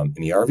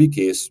 In the RV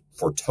case,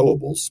 for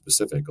towables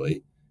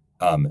specifically,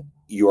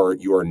 you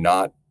are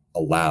not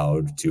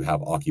allowed to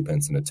have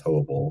occupants in a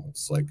towable.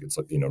 It's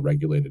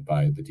regulated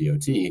by the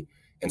DOT,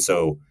 and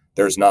so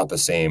there's not the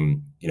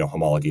same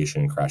homologation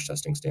and crash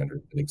testing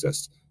standard that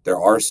exists. There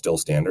are still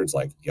standards,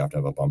 like you have to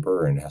have a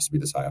bumper and it has to be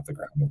this high off the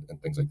ground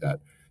and things like that.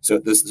 So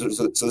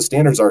the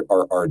standards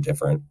are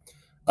different.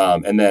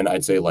 And then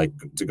I'd say like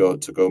to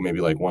go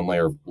maybe like one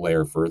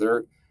layer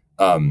further.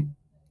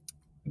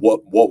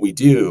 What we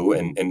do,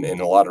 and in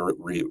a lot of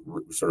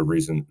sort of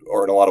reason,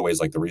 or in a lot of ways,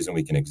 like the reason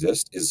we can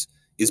exist is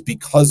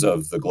because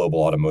of the global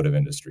automotive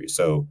industry.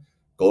 So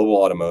global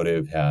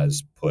automotive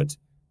has put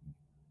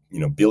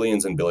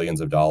billions and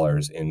billions of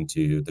dollars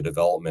into the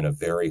development of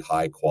very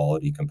high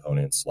quality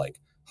components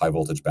like high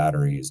voltage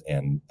batteries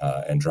and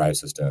drive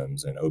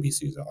systems and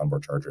OBCs,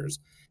 onboard chargers,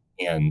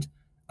 and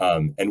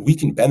we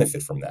can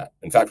benefit from that.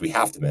 In fact, we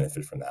have to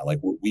benefit from that. Like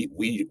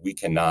we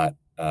cannot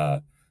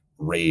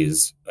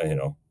raise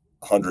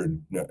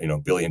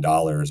 $100 billion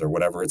or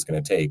whatever it's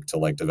going to take to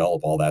like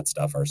develop all that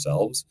stuff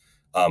ourselves.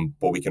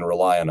 But we can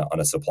rely on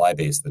a supply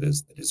base that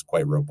is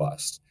quite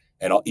robust,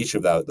 and each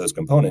of those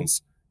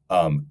components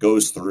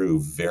goes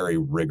through very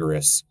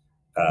rigorous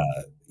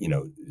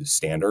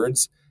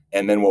standards.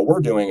 And then what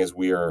we're doing is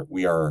we have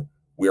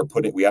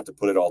to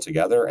put it all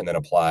together and then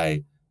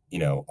apply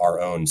our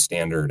own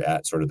standard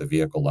at sort of the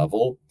vehicle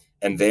level.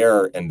 And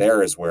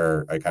there is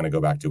where I kind of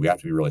go back to, we have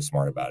to be really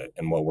smart about it.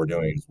 And what we're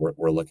doing is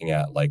we're looking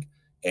at like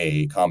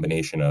a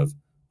combination of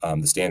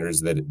the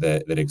standards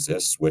that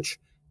exists, which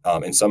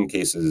in some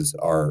cases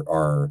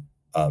are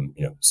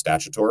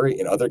statutory.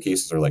 In other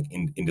cases are like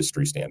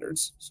industry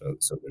standards. So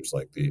there's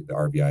like the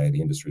RVIA,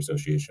 the Industry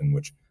Association,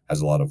 which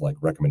has a lot of like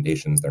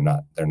recommendations. They're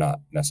not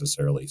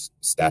necessarily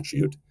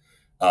statute.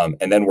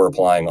 And then we're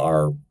applying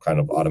our kind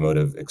of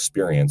automotive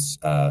experience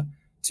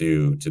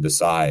to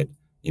decide,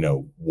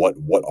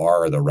 what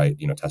are the right,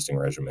 testing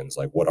regimens,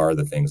 like what are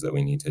the things that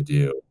we need to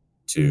do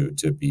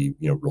to be,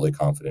 really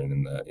confident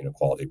in the,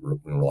 quality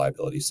and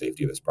reliability,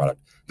 safety of this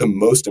product. The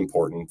most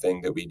important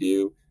thing that we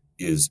do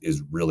is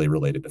really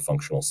related to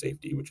functional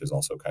safety, which is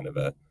also kind of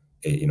a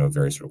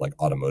very sort of like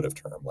automotive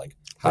term. Like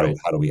how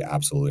do we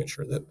absolutely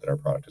ensure that our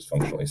product is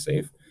functionally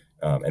safe?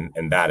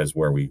 And that is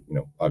where we,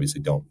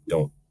 obviously don't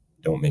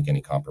make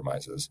any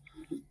compromises.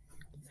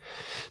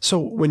 So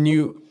when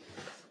you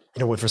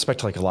with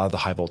respect to like a lot of the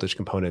high voltage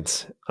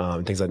components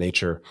and things of that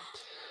nature,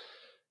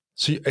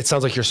 so it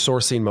sounds like you're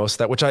sourcing most of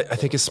that, which I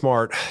think is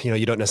smart.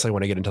 You don't necessarily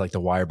want to get into like the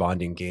wire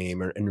bonding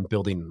game and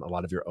building a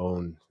lot of your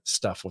own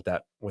stuff with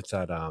that.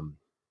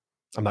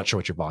 I'm not sure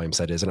what your volume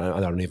set is, and I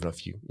don't even know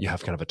if you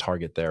have kind of a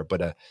target there.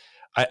 But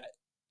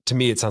to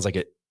me, it sounds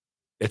like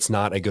it's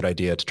not a good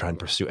idea to try and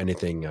pursue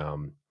anything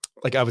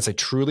like I would say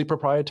truly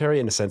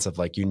proprietary in the sense of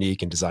like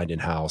unique and designed in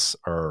house,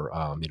 or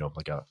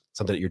like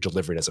something that you're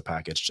delivering as a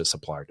package to a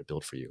supplier to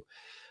build for you.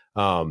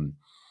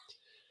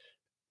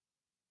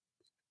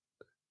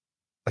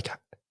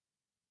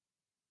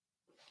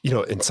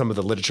 In some of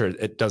the literature,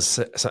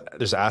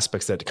 there's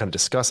aspects that kind of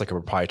discuss like a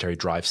proprietary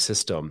drive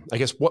system. I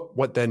guess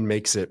what then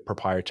makes it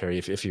proprietary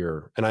if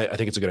you're, and I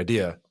think it's a good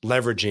idea,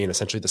 leveraging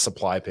essentially the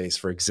supply base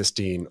for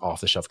existing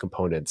off the shelf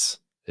components.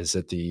 Is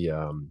it the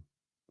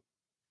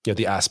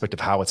aspect of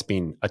how it's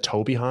being a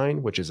toe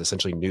behind, which is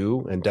essentially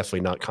new and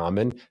definitely not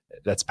common,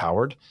 that's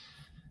powered?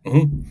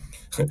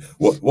 Mm-hmm.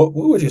 What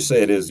would you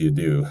say it is you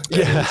do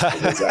that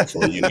is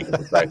actually unique and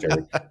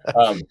proprietary?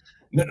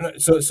 No,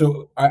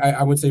 so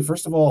I would say,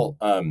 first of all,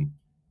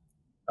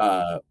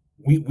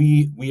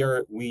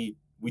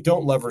 we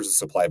don't leverage the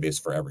supply base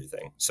for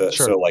everything. So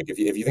like if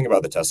you think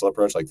about the Tesla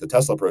approach, like the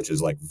Tesla approach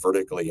is like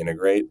vertically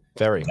integrate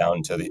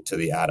down to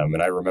the atom.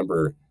 And I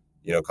remember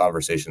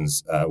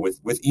conversations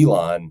with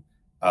Elon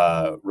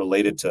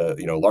related to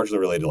largely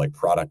related to like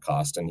product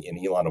cost, and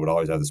Elon would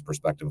always have this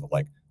perspective of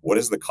like, what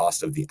is the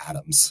cost of the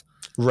atoms?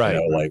 Right.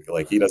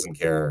 Like he doesn't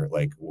care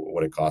like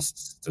what it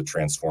costs to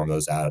transform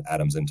those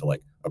atoms into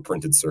like a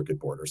printed circuit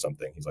board or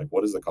something. He's like,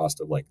 what is the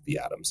cost of like the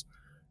atoms?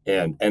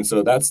 And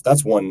so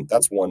that's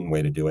one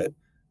way to do it.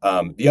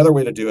 The other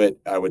way to do it,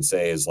 I would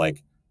say, is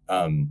like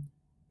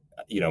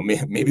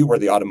maybe where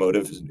the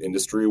automotive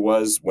industry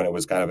was when it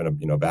was kind of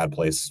in a bad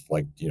place,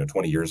 like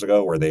 20 years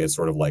ago, where they had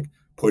sort of like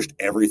pushed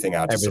everything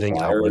out to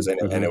suppliers,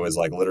 and it was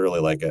like literally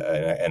like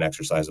an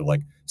exercise of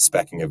like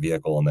speccing a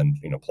vehicle and then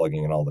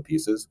plugging in all the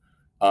pieces.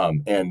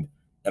 And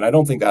I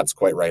don't think that's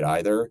quite right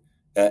either.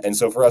 And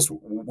so for us,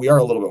 we are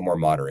a little bit more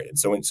moderated.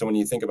 So when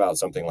you think about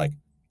something like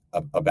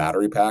a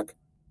battery pack,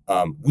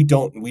 we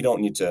don't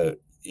need to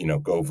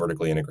go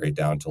vertically integrate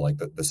down to like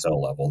the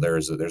cell level.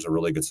 There's a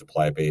really good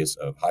supply base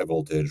of high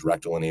voltage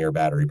rectilinear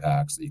battery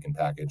packs that you can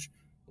package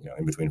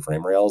in between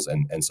frame rails,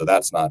 and so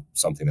that's not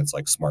something that's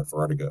like smart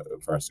for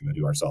us to go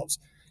do ourselves.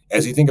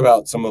 As you think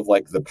about some of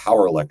like the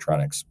power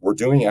electronics, we're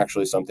doing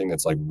actually something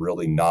that's like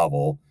really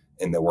novel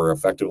in that we're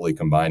effectively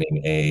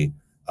combining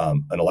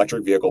an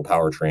electric vehicle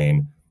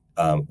powertrain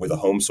with a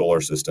home solar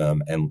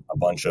system and a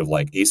bunch of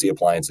like AC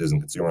appliances and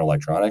consumer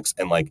electronics,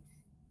 and like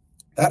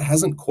that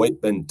hasn't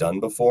quite been done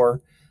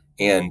before.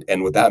 And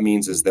what that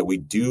means is that we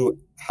do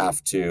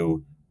have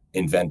to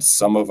invent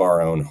some of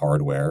our own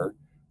hardware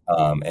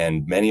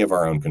and many of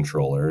our own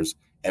controllers,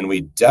 and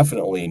we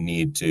definitely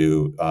need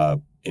to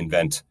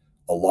invent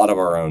a lot of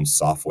our own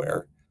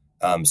software.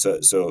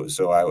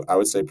 So I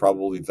would say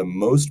probably the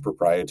most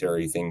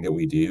proprietary thing that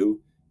we do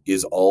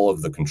is all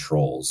of the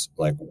controls.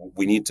 Like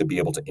we need to be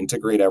able to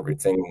integrate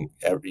everything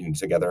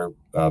together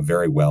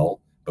very well,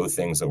 both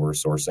things that we're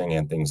sourcing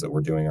and things that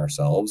we're doing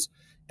ourselves.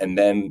 And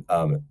then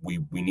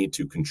we need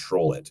to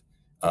control it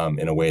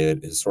in a way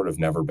that has sort of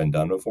never been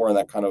done before, and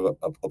that kind of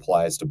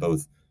applies to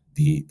both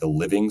the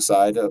living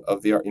side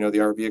of the the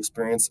RV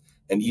experience,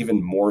 and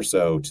even more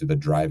so to the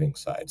driving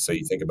side. So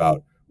you think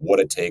about what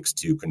it takes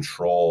to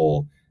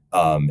control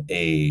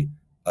a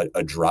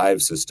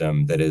drive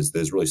system that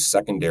is really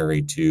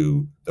secondary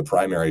to the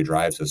primary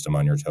drive system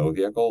on your tow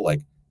vehicle.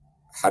 Like,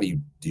 how do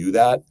you do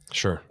that?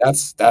 Sure,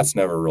 that's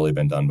never really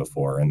been done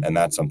before, and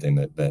that's something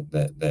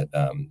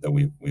that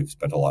we've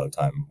spent a lot of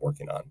time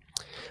working on.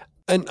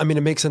 And I mean,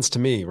 it makes sense to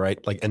me, right?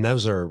 Like, and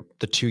those are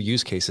the two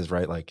use cases,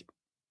 right? Like,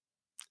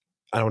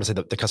 I don't want to say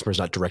that the customer is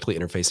not directly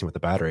interfacing with the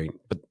battery,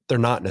 but they're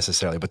not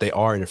necessarily, but they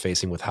are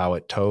interfacing with how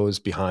it tows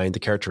behind, the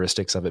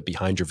characteristics of it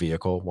behind your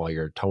vehicle while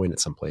you're towing it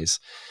someplace.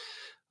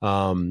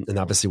 And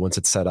obviously once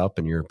it's set up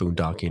and you're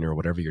boondocking or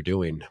whatever you're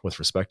doing with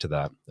respect to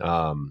that.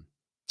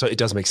 So it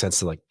does make sense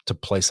to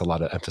place a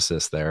lot of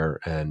emphasis there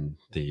and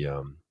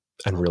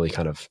and really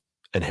kind of,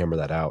 and hammer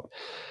that out.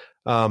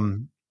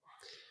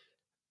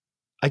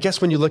 I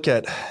guess when you look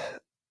at,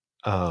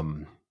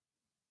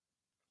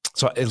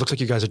 so it looks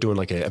like you guys are doing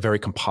like a very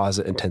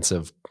composite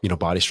intensive,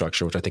 body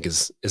structure, which I think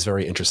is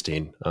very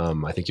interesting.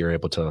 I think you're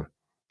able to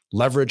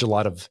leverage a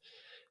lot of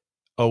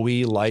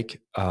OE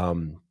like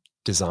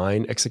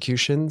design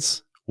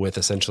executions with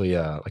essentially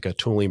like a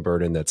tooling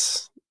burden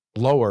that's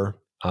lower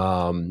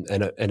and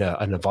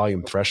a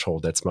volume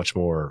threshold that's much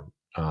more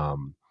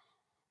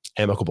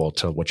amicable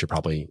to what you're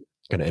probably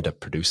going to end up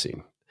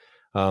producing.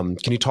 Can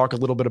you talk a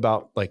little bit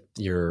about like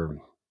the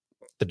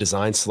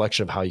design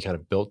selection of how you kind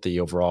of built the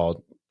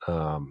overall, I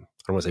don't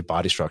want to say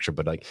body structure,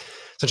 but like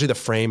essentially the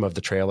frame of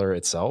the trailer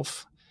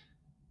itself?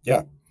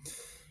 Yeah.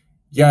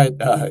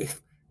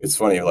 It's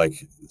funny, like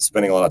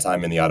spending a lot of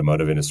time in the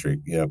automotive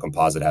industry,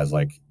 composite has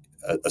like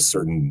a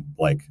certain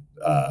like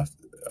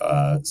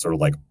sort of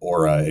like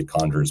aura it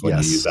conjures when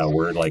you use that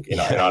word. Like in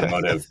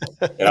automotive,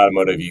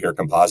 you hear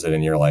composite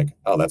and you're like,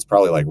 oh, that's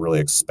probably like really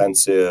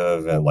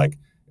expensive. And like,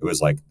 it was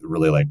like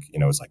really like,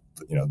 it's like,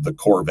 the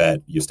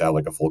Corvette used to have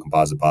like a full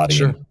composite body.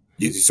 Sure. And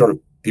you sort of,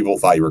 people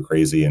thought you were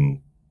crazy and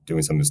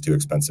doing something that's too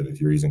expensive if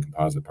you're using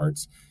composite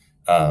parts.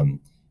 And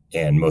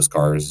most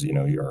cars,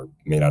 are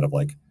made out of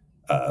like,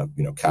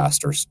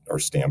 cast or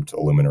stamped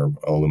aluminum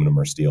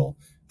or steel.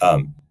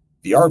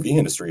 The RV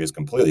industry is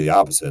completely the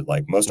opposite.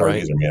 Like most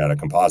RVs are made out of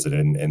composite,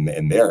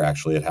 and there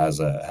actually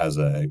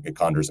it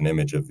conjures an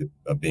image of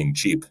being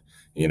cheap.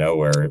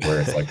 Where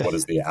it's like, what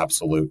is the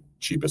absolute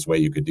cheapest way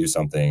you could do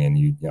something? And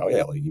you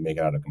make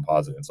it out of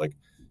composite. It's like,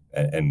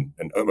 and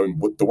I mean,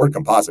 what the word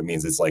composite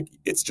means,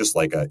 it's just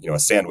like a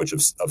sandwich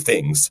of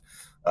things.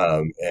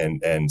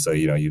 And so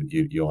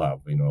you'll have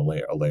a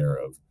layer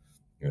of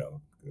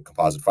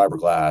composite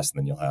fiberglass, and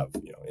then you'll have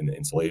an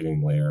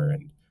insulating layer,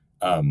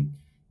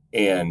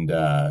 and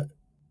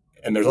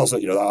there's also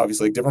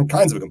obviously like different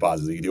kinds of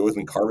composites that you deal with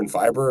in carbon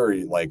fiber, or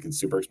like it's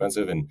super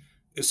expensive. And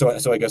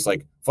so I guess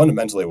like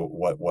fundamentally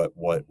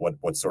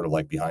what's sort of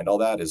like behind all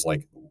that is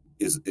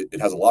it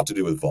has a lot to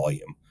do with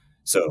volume.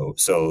 So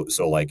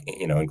like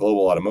in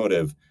global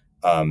automotive,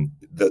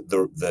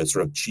 the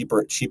sort of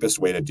cheapest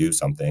way to do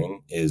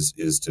something is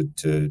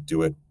to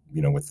do it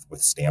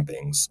with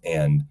stampings.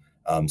 And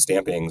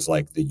stampings,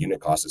 like the unit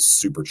cost is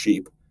super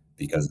cheap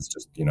because it's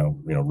just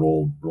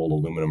rolled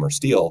aluminum or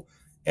steel,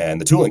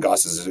 and the tooling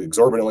cost is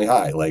exorbitantly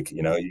high. Like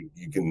you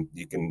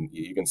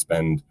can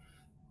spend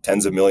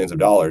tens of millions of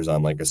dollars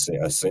on like a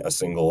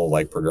single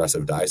like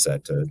progressive die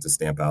set to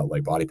stamp out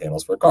like body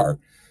panels for a car.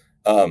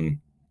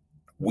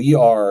 We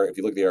are, if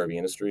you look at the RV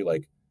industry,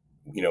 like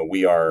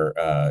we are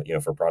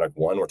for product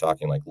one, we're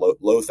talking like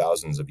low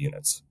thousands of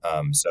units.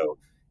 So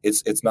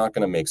it's not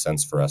going to make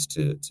sense for us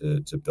to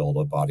build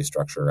a body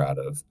structure out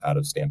of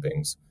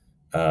stampings.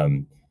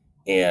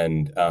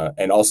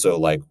 And also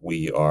like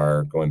we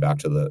are going back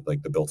to the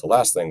built to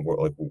last thing.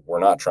 We're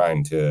not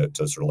trying to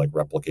sort of like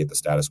replicate the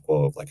status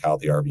quo of like how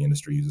the RV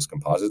industry uses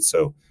composites.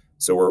 So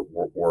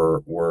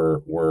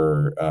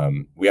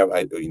we have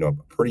a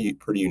pretty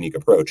unique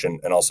approach, and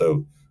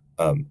also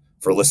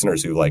for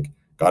listeners who like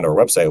gone to our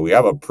website, we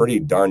have a pretty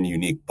darn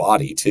unique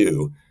body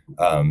too.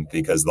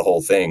 Because the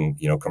whole thing,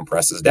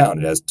 compresses down.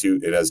 It has two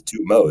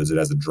modes. It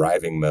has a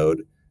driving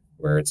mode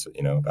where it's,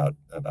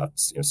 about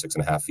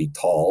 6.5 feet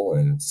tall,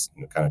 and it's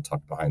kind of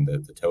tucked behind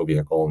the tow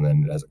vehicle. And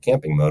then it has a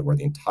camping mode where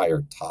the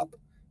entire top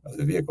of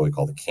the vehicle, we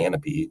call the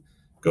canopy,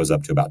 goes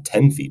up to about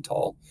 10 feet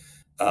tall.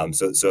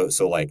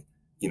 So like,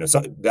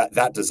 so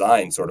that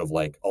design sort of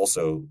like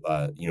also,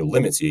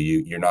 limits you.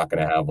 You're not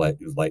going to have like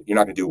you're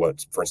not going to do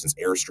what, for instance,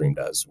 Airstream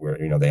does, where,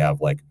 they have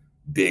like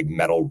big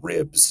metal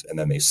ribs and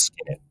then they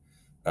skin it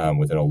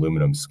with an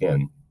aluminum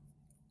skin.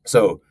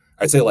 So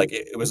I'd say like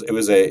it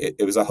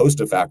was a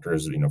host of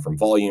factors, from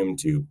volume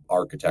to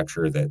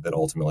architecture that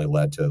ultimately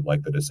led to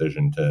like the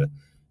decision to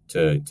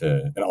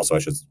and also I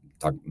should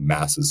talk,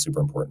 mass is super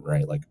important,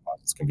 right? Like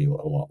composites can be a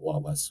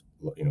lot less,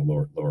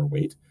 lower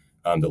weight,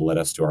 that led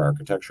us to our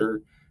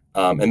architecture.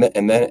 And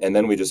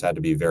then we just had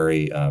to be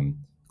very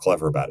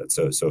clever about it.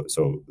 So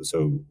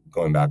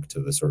going back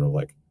to the sort of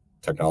like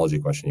technology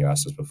question you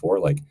asked us before,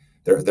 like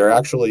there's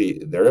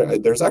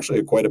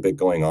actually quite a bit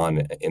going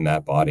on in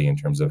that body in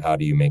terms of how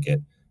do you make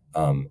it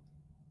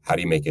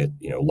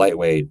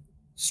lightweight,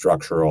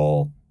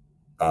 structural,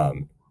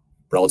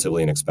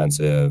 relatively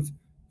inexpensive.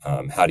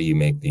 How do you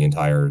make the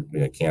entire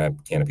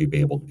canopy be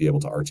able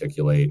to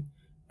articulate?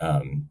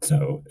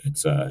 So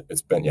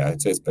it's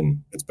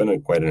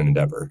been quite an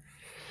endeavor.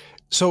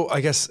 So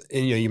I guess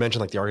you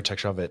mentioned like the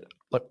architecture of it.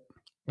 Like,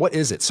 what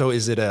is it? So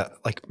is it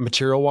like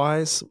material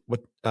wise?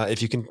 What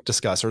if you can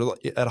discuss, or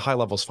at a high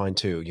level is fine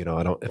too.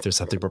 I don't, if there's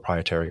something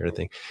proprietary or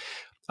anything.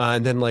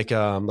 And then like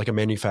a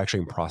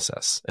manufacturing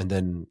process, and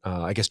then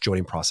I guess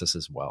joining process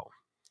as well.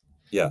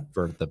 Yeah.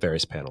 For the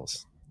various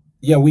panels.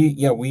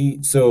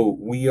 So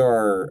we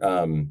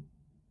are,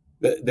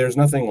 there's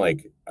nothing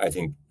like, I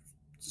think,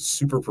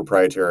 super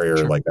proprietary or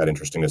Sure. like that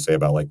interesting to say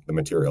about like the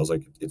materials.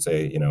 Like it's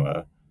a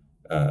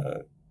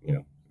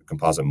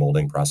composite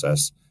molding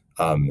process.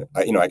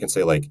 I can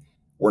say like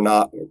we're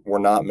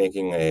not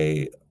making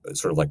a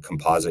sort of like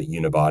composite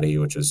unibody,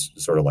 which is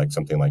sort of like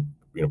something like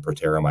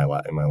Proterra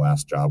in my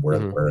last job, where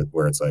Mm-hmm.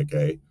 where it's like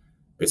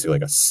basically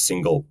like a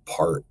single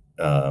part,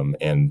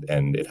 and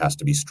it has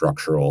to be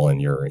structural,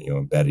 and you're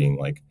embedding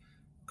like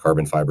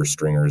carbon fiber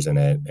stringers in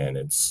it, and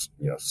it's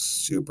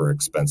super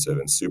expensive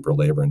and super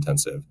labor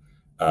intensive.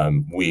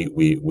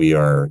 We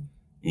are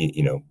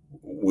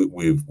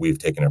we've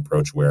taken an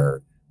approach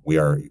where we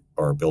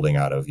are building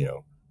out of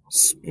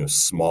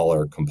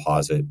smaller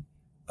composite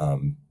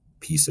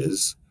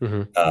pieces,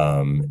 Mm-hmm.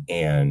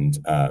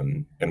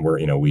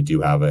 and we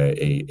do have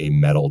a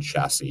metal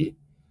chassis,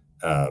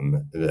 that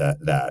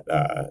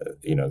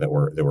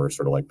we're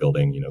sort of like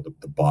building,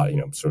 the body,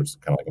 sort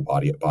of kind of like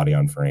a body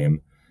on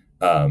frame.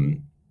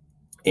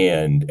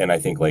 And I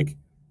think like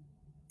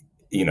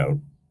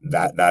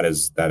that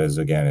is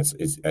again,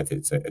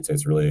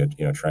 it's really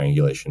a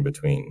triangulation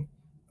between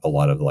a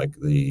lot of like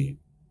the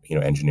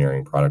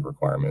engineering product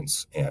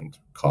requirements and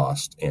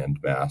cost and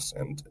mass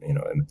and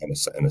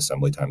and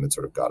assembly time that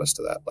sort of got us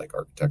to that like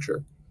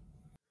architecture.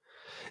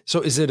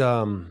 So is it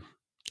I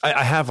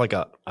have like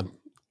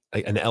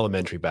an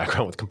elementary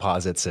background with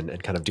composites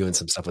and kind of doing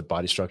some stuff with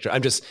body structure.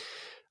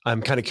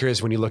 I'm kind of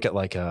curious when you look at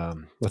like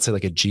let's say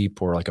like a Jeep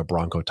or like a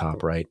Bronco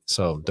top, right?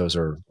 So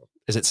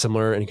is it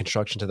similar in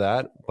construction to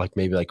that? Like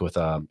maybe like with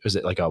is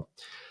it like are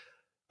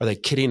they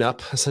kitting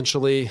up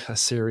essentially a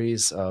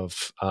series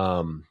of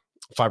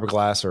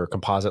fiberglass or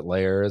composite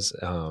layers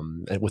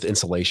and with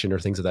insulation or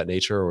things of that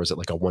nature, or is it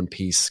like a one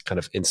piece kind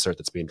of insert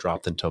that's being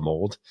dropped into a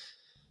mold?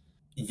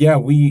 Yeah,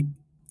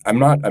 I'm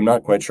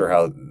not quite sure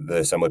how the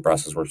assembly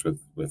process works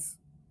with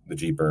the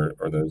Jeep or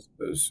those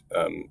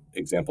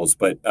examples,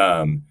 but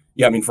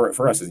yeah, I mean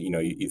for us,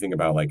 you think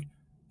about like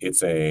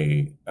it's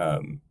a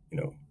uh,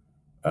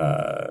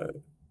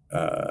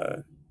 uh,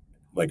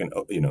 like an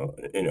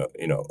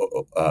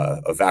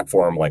a vac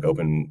form, like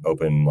open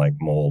like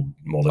molded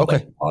like Okay.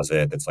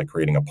 composite that's like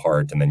creating a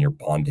part, and then you're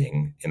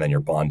bonding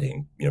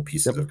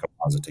pieces Yep. of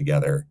composite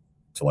together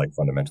to like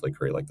fundamentally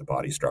create like the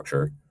body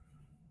structure.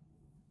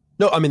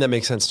 No, I mean that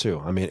makes sense too.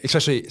 I mean,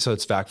 especially so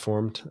it's vac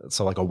formed,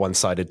 so like a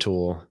one-sided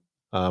tool,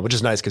 which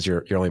is nice because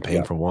you're only paying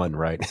Yeah, for one,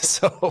 right?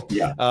 So,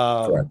 yeah,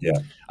 um, correct. Yeah,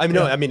 I mean,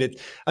 no, yeah, I mean,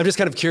 I'm just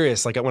kind of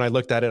curious. Like when I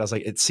looked at it, I was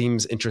like, it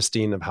seems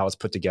interesting of how it's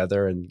put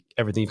together, and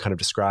everything you kind of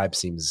described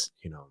seems,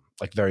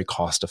 like very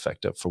cost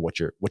effective for what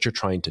you're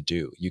trying to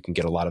do. You can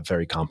get a lot of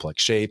very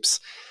complex shapes,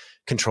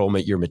 control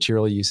your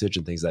material usage,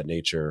 and things of that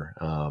nature.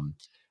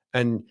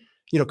 And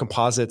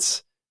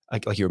composites,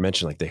 like you were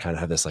mentioning, like they kind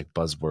of have this like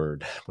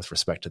buzzword with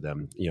respect to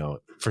them.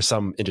 For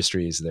some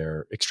industries,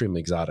 they're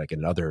extremely exotic, and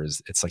in others,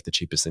 it's like the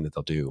cheapest thing that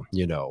they'll do.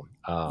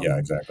 yeah,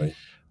 exactly.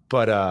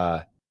 But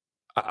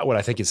what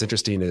I think is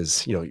interesting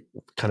is,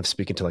 kind of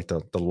speaking to like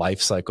the life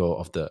cycle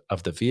of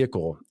the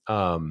vehicle.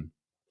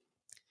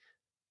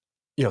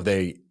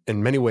 They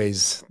in many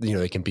ways,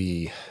 they can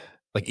be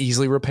like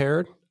easily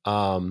repaired,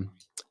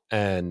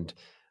 and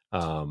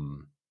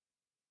um,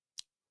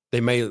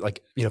 they may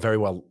like very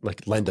well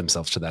like lend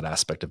themselves to that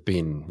aspect of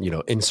being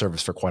in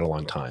service for quite a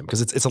long time,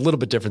 because it's a little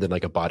bit different than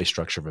like a body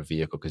structure of a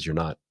vehicle because you're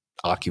not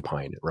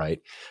occupying it, right?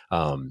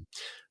 um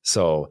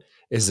so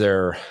is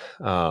there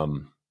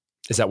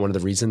is that one of the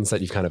reasons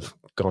that you've kind of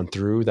gone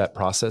through that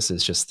process,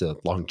 is just the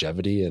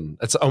longevity, and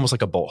it's almost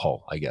like a bolt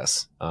hull, I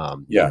guess.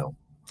 Yeah,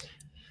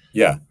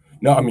 yeah.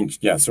 No, I mean,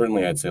 yeah,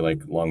 certainly I'd say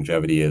like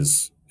longevity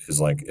is a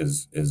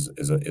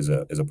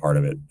part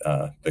of it,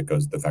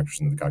 that factors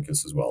into the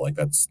calculus as well. Like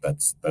that's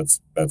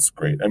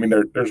great. I mean,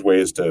 there's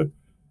ways to,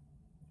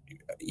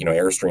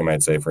 Airstream,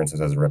 I'd say, for instance,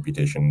 has a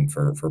reputation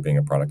for being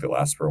a product that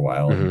lasts for a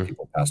while, and hmm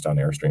people pass down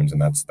Airstreams, and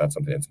that's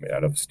something that's made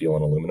out of steel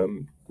and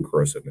aluminum,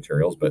 corrosive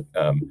materials. But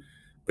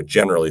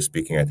generally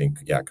speaking, I think,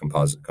 yeah,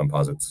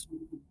 composites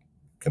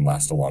can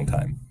last a long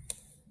time.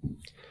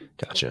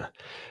 Gotcha.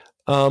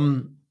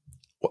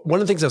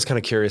 One of the things I was kind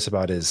of curious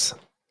about is,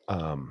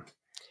 um,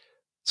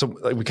 so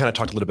like, we kind of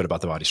talked a little bit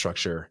about the body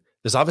structure.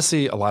 There's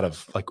obviously a lot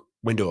of like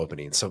window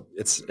openings, so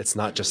it's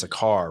not just a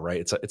car, right?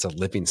 It's a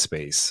living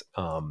space.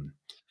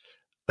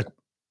 Like,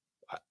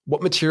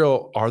 what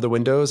material are the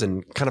windows,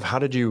 and kind of how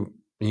did you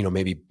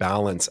maybe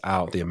balance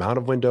out the amount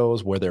of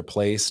windows, where they're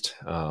placed,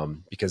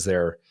 because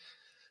they're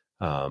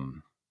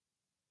um,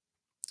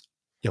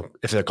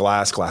 if they're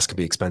glass can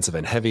be expensive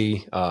and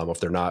heavy. If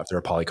they're not, if they're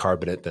a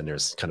polycarbonate, then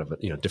there's kind of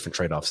different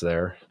trade-offs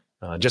there.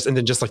 And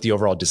then just like the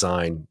overall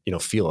design,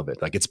 feel of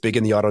it. Like it's big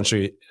in the auto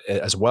industry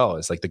as well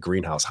as like the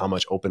greenhouse, how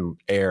much open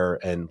air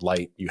and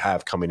light you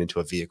have coming into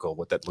a vehicle,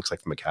 what that looks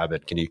like from a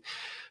cabin. Can you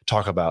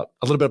talk about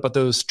a little bit about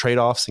those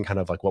trade-offs and kind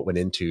of like what went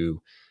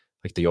into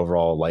like the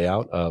overall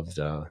layout of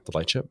the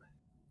Lightship?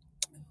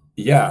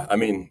 Yeah, I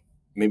mean,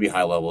 maybe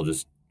high level,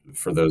 just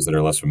for those that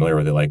are less familiar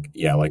with it, like,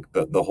 yeah, like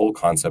the whole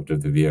concept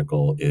of the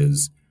vehicle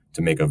is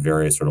to make a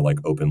very sort of like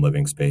open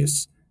living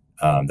space,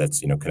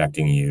 that's,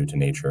 connecting you to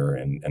nature.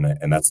 And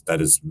that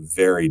is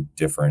very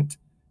different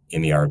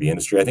in the RV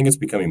industry. I think it's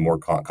becoming more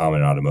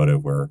common in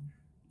automotive where,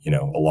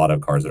 a lot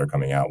of cars that are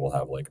coming out will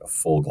have like a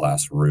full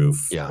glass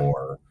roof Yeah,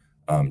 or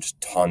just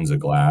tons of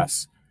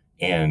glass.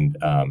 And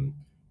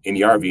in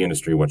the RV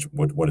industry,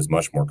 what is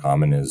much more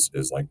common is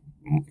like,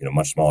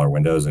 much smaller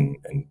windows. And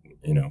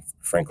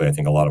frankly, I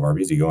think a lot of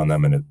RVs, you go on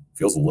them and it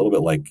feels a little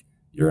bit like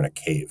you're in a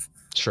cave,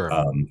 sure.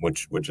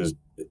 which is,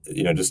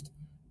 just,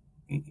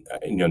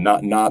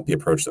 not the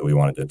approach that we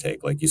wanted to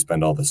take. Like, you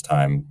spend all this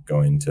time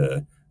going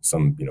to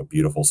some,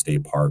 beautiful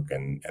state park,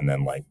 and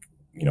then, like,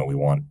 we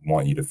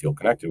want you to feel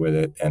connected with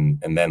it.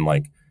 And then,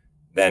 like,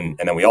 then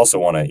we also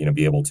want to,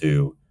 be able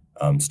to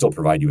still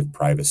provide you with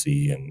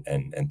privacy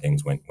and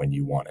things when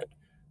you want it.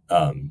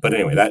 But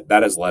anyway,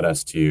 that has led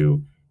us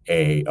to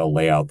a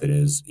layout that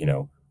is,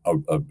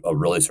 a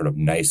really sort of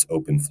nice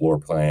open floor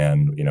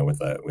plan,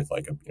 with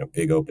like a,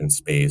 big open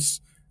space.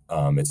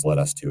 It's led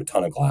us to a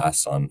ton of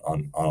glass on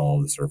all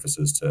of the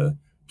surfaces to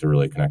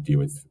really connect you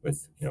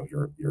with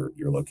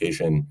your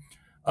location.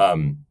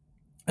 And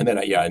then,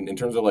 yeah, in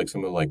terms of like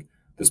some of like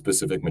the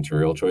specific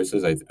material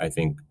choices, I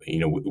think,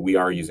 we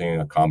are using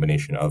a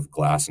combination of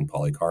glass and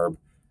polycarb,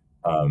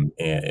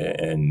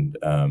 and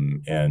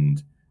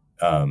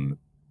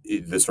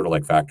the sort of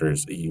like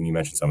factors you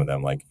mentioned some of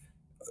them, like,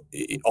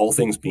 all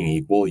things being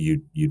equal,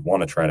 you'd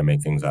want to try to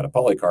make things out of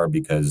polycarb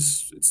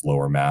because it's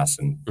lower mass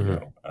and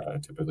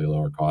typically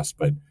lower cost.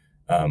 But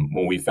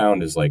what we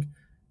found is like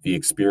the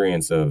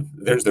experience of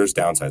there's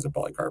downsides of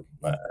polycarb.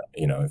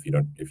 If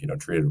you don't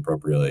treat it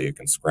appropriately, it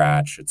can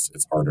scratch.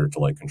 It's harder to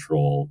like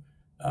control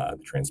the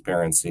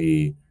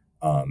transparency.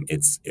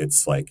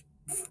 It's like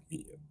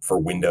for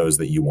windows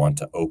that you want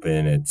to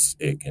open,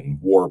 it can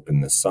warp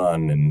in the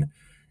sun,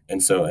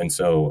 and so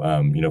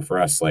for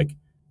us, like,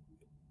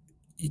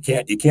 you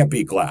can't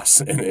beat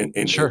glass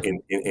Sure.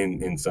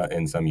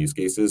 in some use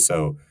cases.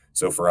 So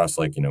for us,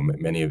 like,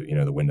 many of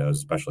the windows,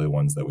 especially the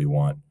ones that we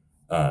want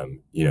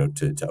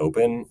to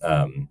open,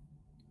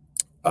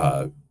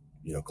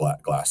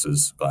 glass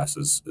is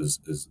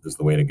the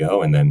way to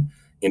go. And then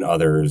in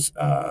others,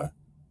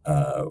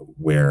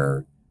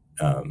 where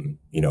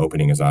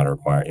opening is not a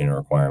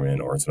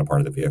requirement, or it's not a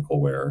part of the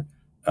vehicle, where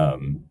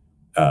um,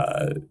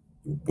 uh,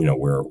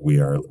 where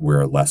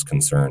we're less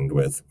concerned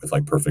with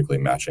like perfectly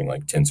matching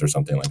like tints or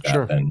something like that,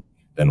 Sure. then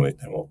we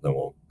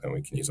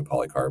can use a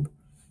polycarb.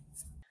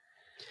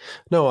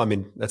 No, I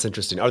mean, that's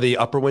interesting. Are the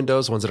upper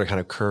windows ones that are kind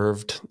of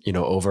curved,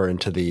 over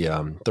into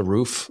the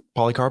roof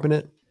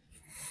polycarbonate?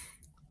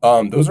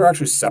 Those are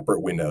actually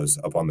separate windows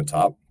up on the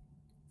top.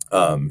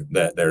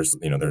 That there's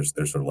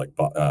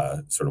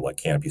sort of like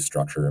canopy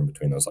structure in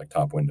between those like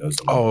top windows.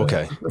 And Oh,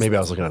 the okay. Maybe I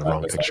was looking at the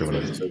wrong picture.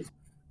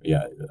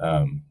 Yeah.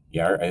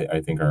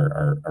 I think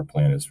our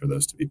plan is for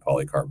those to be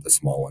polycarb, the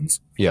small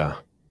ones. Yeah.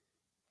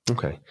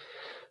 Okay.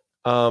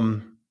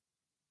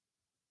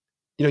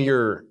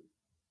 Your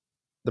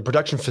the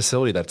production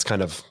facility that's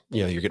kind of,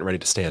 you're getting ready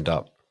to stand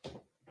up.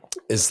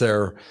 Is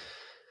there,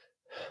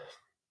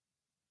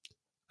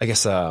 I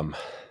guess,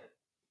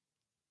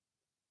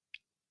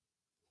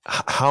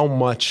 how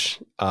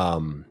much,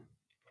 from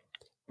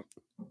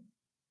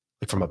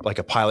a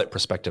pilot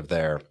perspective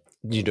there,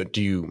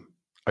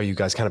 are you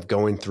guys kind of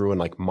going through and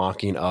like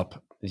mocking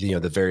up, the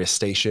various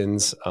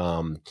stations,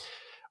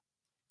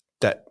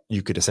 that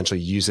you could essentially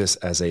use this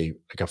as a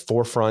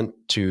forefront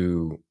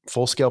to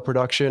full scale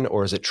production,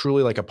 or is it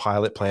truly like a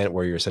pilot plant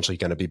where you're essentially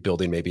going to be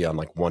building maybe on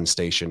like one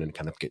station and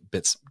kind of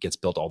gets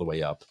built all the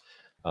way up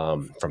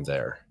from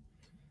there?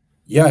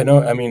 Yeah,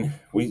 no, I mean,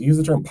 we use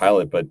the term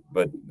pilot, but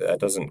that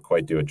doesn't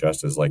quite do it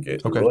justice. Like,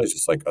 it Okay. really is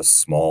just like a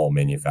small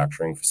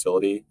manufacturing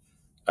facility.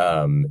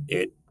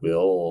 It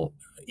will.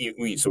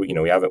 We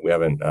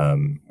haven't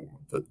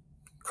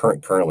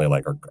currently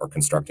like are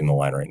constructing the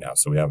line right now,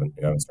 so we haven't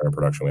started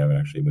production. We haven't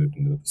actually moved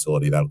into the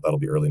facility. That'll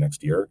be early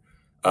next year.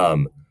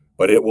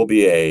 But it will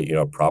be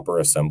a proper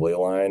assembly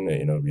line.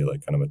 It'll be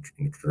like kind of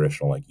a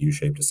traditional like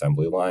U-shaped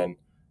assembly line.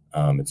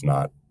 It's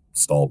not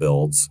stall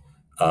builds.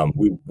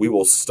 We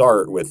will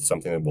start with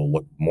something that will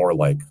look more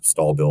like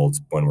stall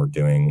builds when we're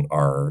doing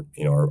our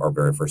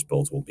very first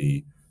builds will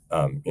be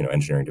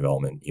engineering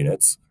development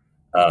units.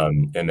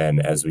 And then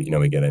as we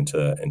get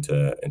into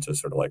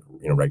sort of like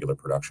regular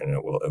production,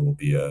 it will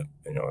be a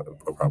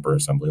proper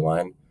assembly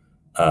line.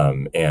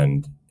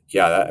 And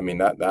yeah,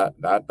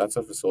 that's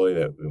a facility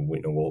that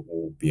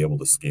we'll be able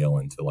to scale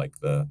into like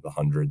the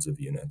hundreds of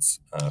units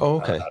Oh,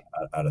 okay.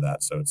 out of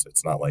that. So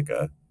it's not like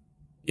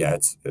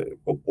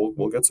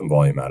we'll get some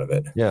volume out of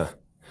it. Yeah.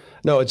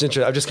 No, it's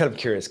interesting. I'm just kind of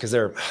curious because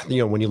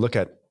when you look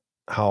at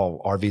how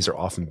RVs are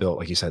often built,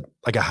 like you said,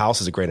 like a house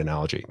is a great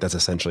analogy. That's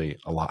essentially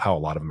how a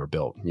lot of them are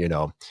built,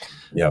 Yeah.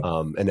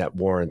 And that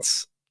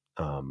warrants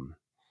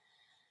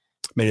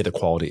many of the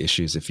quality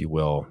issues, if you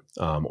will,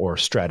 or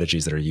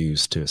strategies that are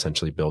used to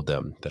essentially build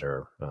them that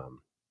are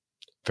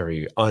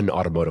very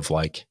unautomotive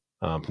like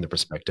from the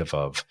perspective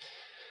of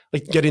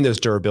like getting those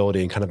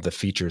durability and kind of the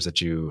features that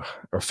you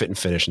or fit and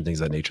finish and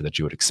things of that nature that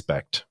you would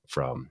expect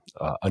from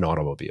an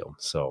automobile.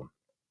 So,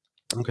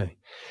 okay.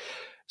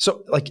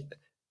 So like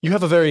you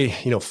have a very,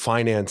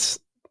 finance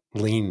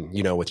lean,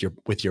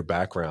 with your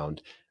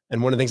background.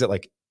 And one of the things that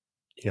like,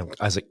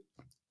 as a,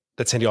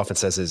 that Sandy often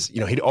says is,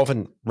 he'd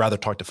often rather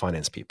talk to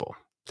finance people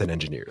than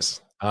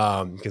engineers.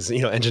 Because,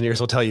 engineers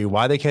will tell you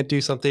why they can't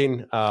do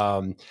something.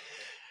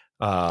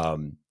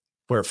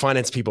 Where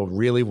finance people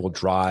really will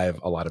drive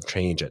a lot of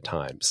change at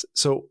times.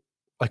 So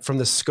like from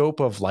the scope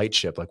of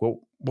Lightship, like what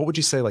would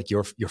you say like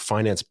your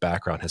finance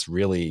background has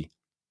really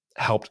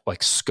helped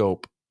like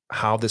scope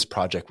how this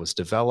project was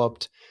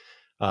developed,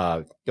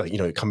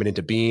 coming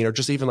into being, or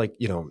just even like,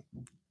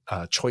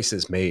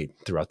 choices made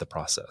throughout the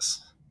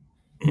process?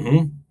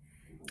 Mm-hmm.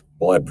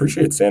 Well, I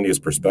appreciate Sandy's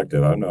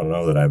perspective. I don't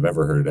know that I've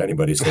ever heard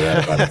anybody say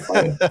that about a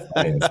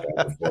finance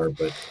guy before,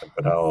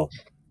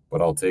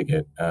 but I'll take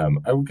it.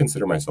 I would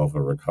consider myself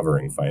a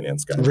recovering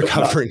finance guy,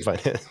 Recovering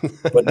finance,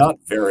 but not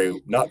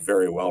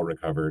very well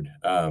recovered.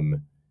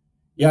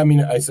 Yeah, I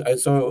mean, I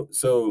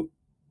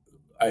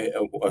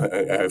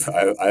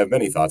have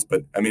many thoughts,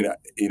 but I mean,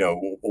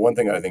 one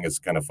thing that I think is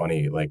kind of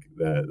funny, like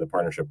the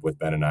partnership with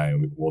Ben and I,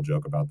 we'll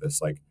joke about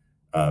this, like,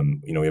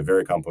 we have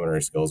very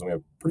complementary skills and we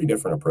have pretty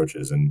different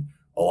approaches. And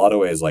a lot of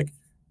ways, like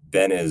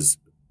Ben is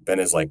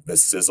like the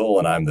sizzle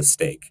and I'm the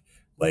steak.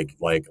 Like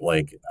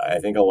I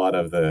think a lot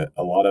of the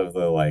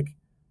like,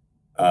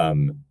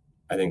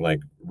 I think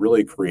like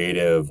really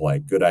creative,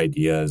 like good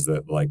ideas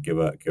that like give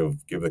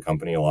the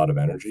company a lot of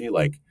energy.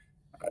 Like,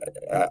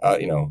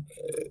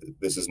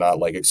 this is not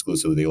like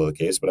exclusively the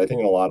case, but I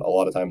think a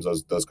lot of times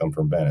those come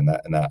from Ben, and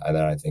that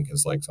I think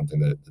is like something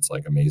that's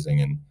like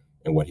amazing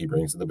in what he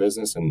brings to the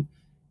business.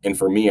 And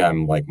for me,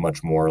 I'm like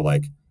much more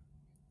like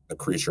a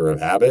creature of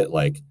habit,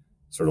 like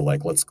sort of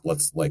like let's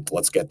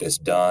get this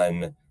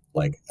done.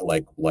 How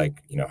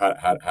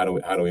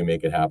do we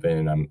make it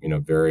happen? And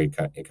I'm very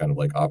kind of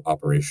like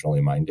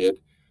operationally minded,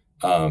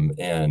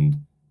 and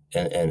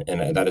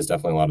that is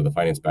definitely a lot of the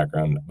finance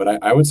background.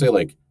 But I would say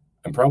like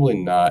I'm probably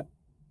not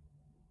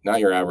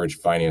your average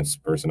finance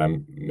person.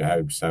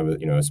 I just have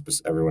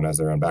everyone has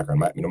their own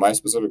background. My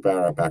specific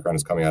background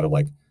is coming out of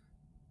like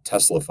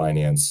Tesla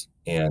finance,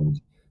 and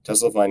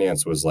Tesla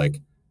finance was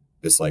like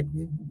this like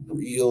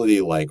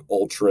really like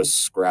ultra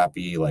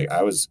scrappy. Like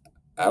I was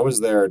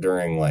there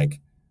during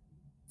like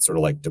sort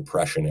of like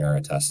depression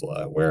era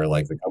Tesla, where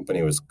like the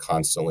company was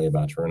constantly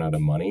about to run out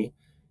of money,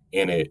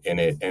 and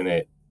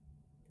it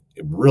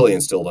really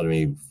instilled in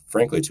me,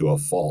 frankly, to a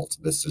fault,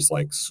 this just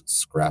like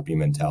scrappy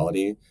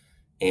mentality.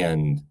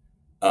 And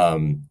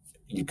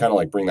you kind of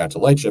like bring that to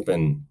Lightship,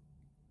 and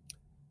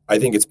I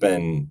think it's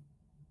been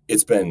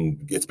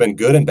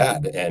good and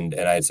bad. And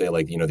I'd say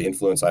like the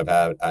influence I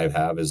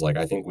have is like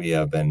I think we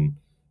have been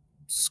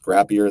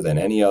scrappier than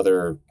any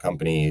other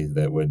company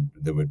that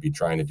would be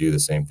trying to do the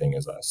same thing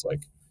as us.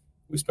 Like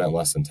we spent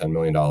less than $10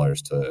 million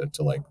to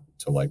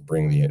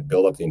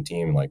build up the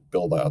team and like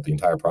build out the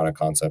entire product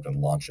concept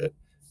and launch it.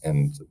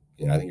 And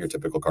I think your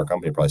typical car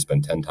company probably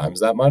spend 10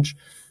 times that much.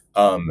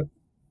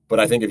 But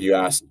I think if you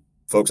ask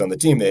folks on the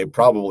team, they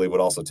probably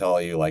would also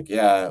tell you like,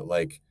 yeah,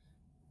 like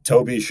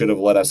Toby should have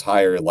let us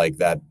hire like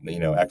that,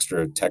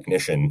 extra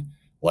technician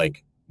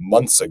like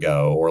months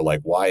ago, or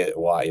like why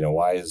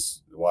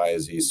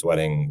is he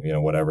sweating,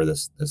 whatever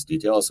this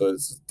detail. So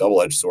it's a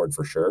double-edged sword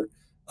for sure.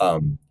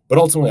 But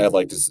ultimately I'd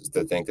like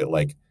to think that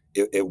like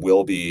it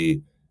will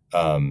be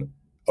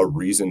a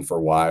reason for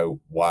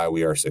why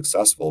we are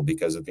successful,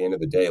 because at the end of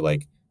the day,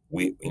 like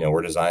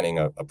we're designing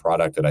a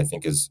product that I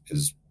think is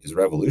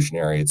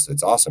revolutionary.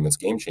 It's awesome. It's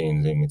game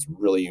changing. It's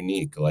really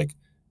unique. Like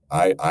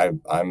I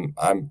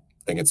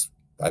think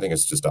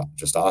it's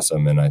just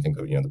awesome. And I think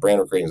the brand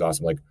we're creating is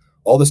awesome. Like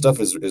all this stuff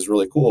is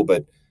really cool.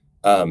 But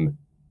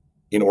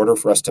in order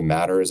for us to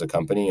matter as a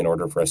company, in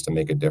order for us to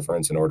make a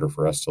difference, in order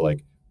for us to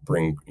like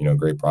bring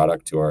great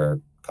product to our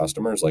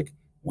customers, like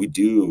we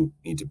do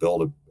need to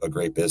build a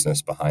great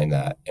business behind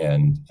that.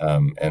 And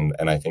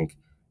I think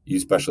you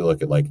especially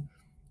look at like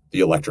the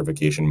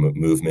electrification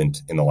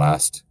movement in the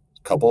last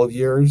couple of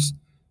years.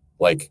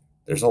 Like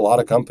there's a lot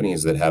of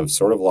companies that have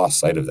sort of lost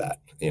sight of that.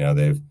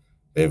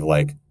 They've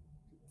like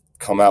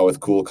come out with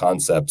cool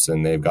concepts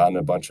and they've gotten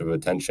a bunch of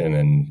attention.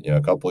 And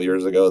a couple of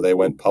years ago they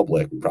went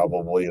public,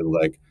 probably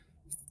like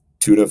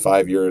 2 to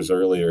 5 years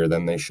earlier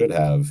than they should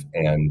have.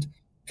 And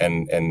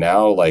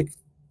now like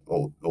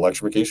the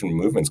electrification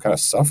movement's kind of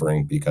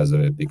suffering because of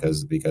it,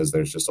 because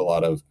there's just a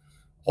lot of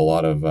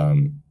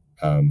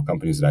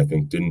companies that I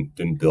think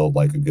didn't build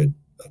like a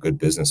good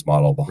business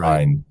model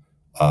behind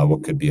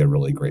what could be a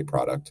really great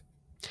product.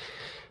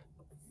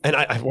 And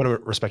I want to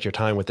respect your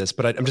time with this,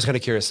 but I'm just kind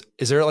of curious,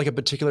 is there like a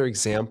particular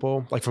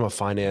example, like from a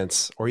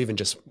finance or even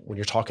just when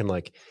you're talking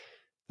like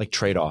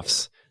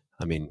trade-offs?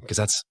 I mean, because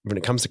that's when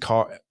it comes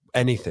to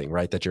anything,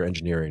 right, that you're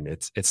engineering,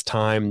 it's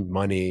time,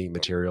 money,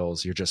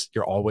 materials.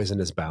 You're always in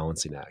this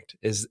balancing act.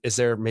 Is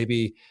there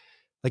maybe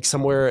like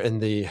somewhere in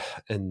the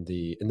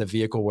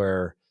vehicle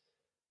where,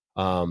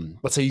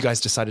 let's say you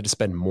guys decided to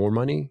spend more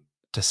money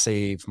to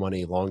save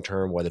money long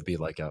term, whether it be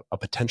like a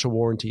potential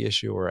warranty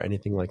issue or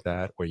anything like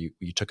that, where you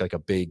took like a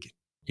big,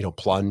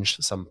 plunge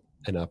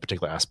in a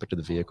particular aspect of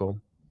the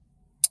vehicle?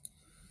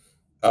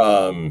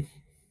 Um,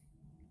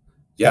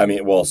 yeah, I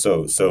mean, well,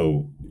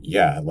 so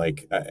yeah,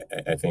 like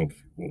I think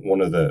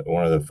one of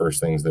the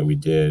first things that we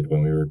did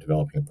when we were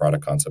developing the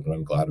product concept, and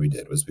I'm glad we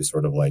did, was we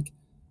sort of like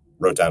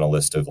wrote down a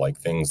list of like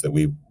things that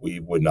we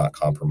would not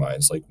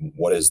compromise. Like,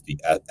 what is the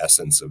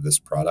essence of this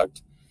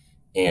product?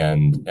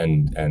 And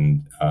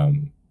there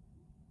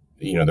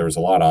was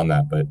a lot on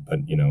that, but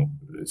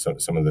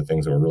some of the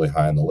things that were really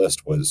high on the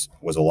list was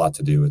a lot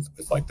to do with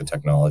like the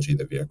technology of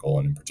the vehicle,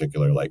 and in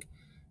particular like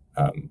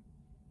um,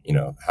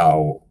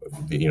 how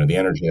the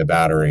energy in the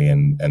battery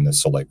and the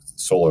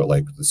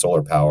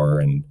solar power,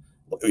 and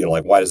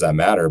like why does that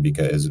matter?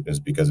 Because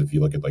if you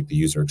look at like the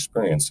user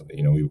experience,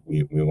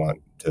 we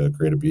want to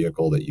create a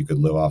vehicle that you could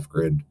live off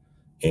grid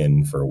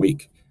in for a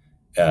week.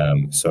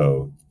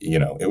 So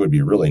it would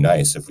be really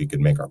nice if we could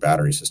make our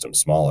battery system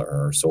smaller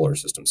or our solar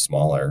system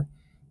smaller.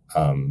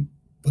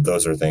 But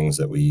those are things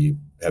that we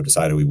have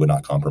decided we would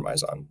not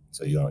compromise on.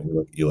 So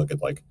you look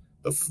at like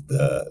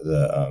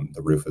the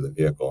roof of the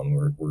vehicle, and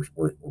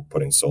we're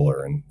putting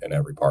solar in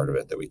every part of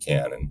it that we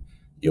can. And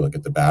you look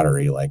at the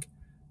battery, like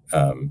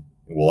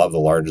we'll have the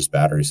largest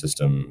battery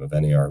system of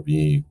any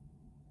RV.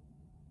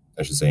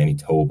 I should say any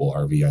towable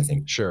RV, I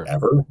think, Sure.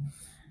 ever.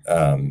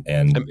 And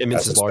I mean,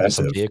 that's it's as large as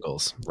some expensive.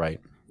 vehicles, right?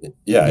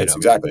 Yeah, You it's know,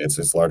 exactly.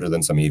 It's larger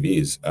than some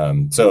EVs.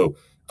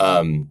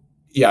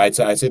 Yeah, I'd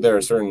say there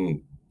are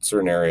certain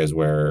areas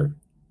where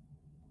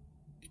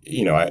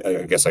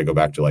I guess I go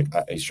back to like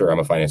sure, I'm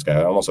a finance guy.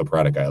 I'm also a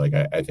product guy. Like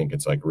I think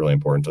it's like really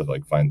important to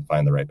like find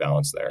the right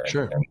balance there. And,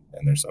 sure. and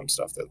and there's some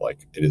stuff that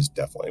like it is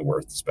definitely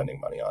worth spending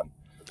money on.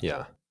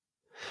 Yeah.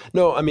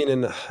 No, I mean,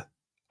 and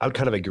I would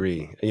kind of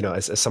agree,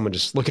 as someone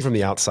just looking from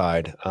the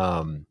outside,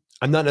 I'm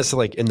not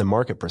necessarily like in the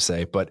market per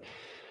se, but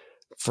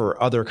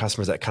for other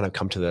customers that kind of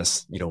come to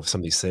this,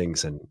 some of these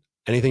things and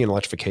anything in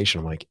electrification,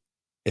 I'm like,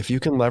 if you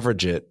can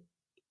leverage it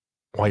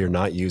while you're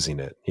not using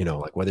it,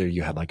 like whether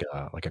you had like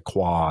a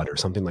quad or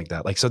something like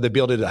that, like, so the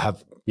ability to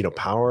have,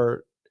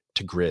 power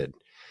to grid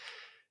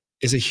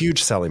is a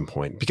huge selling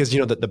point because,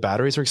 the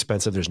batteries are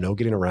expensive. There's no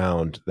getting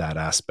around that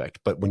aspect.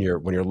 But when you're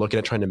looking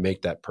at trying to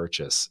make that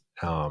purchase,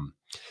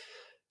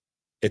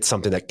 it's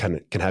something that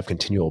can have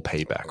continual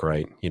payback,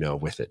 right?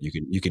 With it,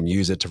 you can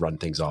use it to run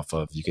things off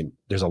of.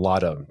 There's a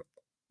lot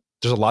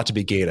to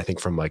be gained, I think,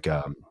 from like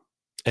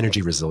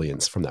energy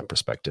resilience from that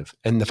perspective,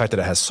 and the fact that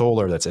it has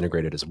solar that's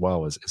integrated as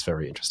well is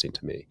very interesting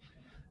to me.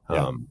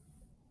 Yeah, Um,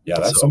 yeah,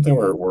 that's so something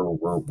we're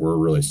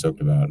really stoked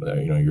about.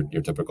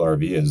 Your typical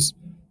RV is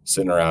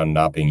sitting around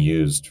not being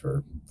used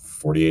for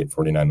 48,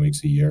 49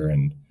 weeks a year,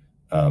 and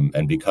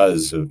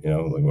because of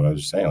like what I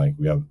was just saying, like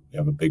we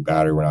have a big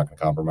battery we're not going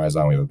to compromise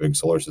on. We have a big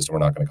solar system we're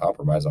not going to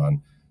compromise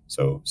on.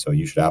 So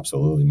you should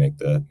absolutely make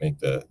the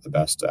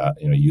best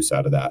use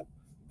out of that.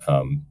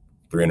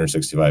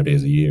 365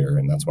 days a year,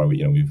 and that's why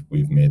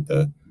we've made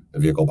the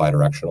vehicle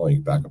bidirectional.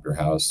 You back up your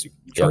house, you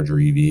yep. charge your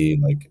EV,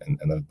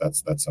 and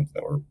that's something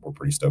that we're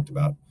pretty stoked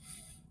about.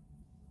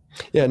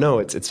 Yeah, no,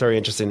 it's very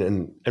interesting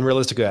and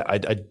realistically, I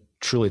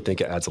truly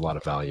think it adds a lot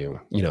of value.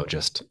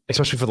 Just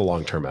especially for the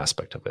long term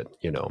aspect of it.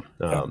 Yeah, Not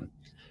yeah,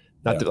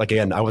 that, like,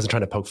 again, I wasn't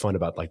trying to poke fun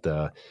about like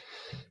the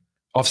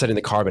offsetting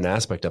the carbon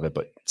aspect of it,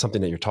 but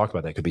something that you're talking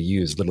about that could be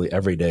used literally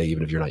every day,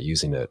 even if you're not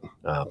using it,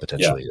 yeah,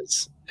 potentially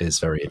is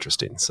very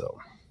interesting. So,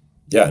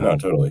 yeah. uh, No,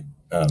 totally.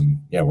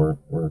 Yeah, we're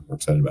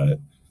excited about it.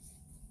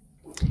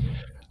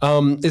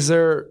 is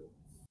there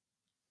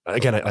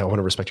again? I want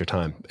to respect your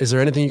time. Is there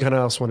anything you kind of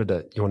else wanted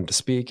to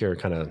speak or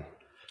kind of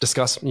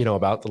discuss,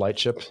 about the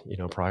Lightship,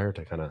 prior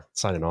to kind of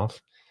signing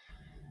off?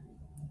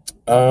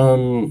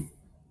 Um,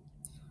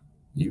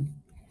 you've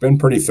been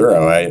pretty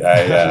thorough.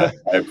 I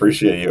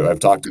appreciate you. I've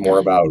talked more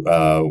about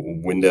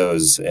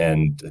Windows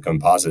and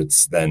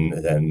composites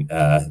than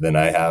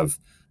I have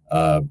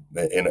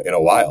in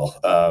a while.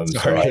 So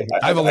Sorry,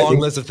 I have a I long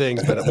think list of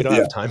things, but we don't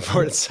yeah, have time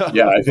for it. So,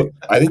 yeah.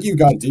 I think you've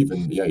gone deep,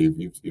 and yeah,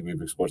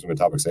 you've explored some good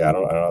topics. Yeah, I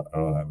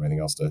don't have anything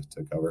else to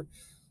cover.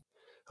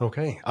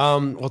 okay.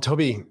 Well,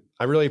 Toby,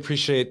 I really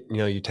appreciate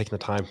you taking the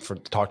time to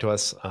talk to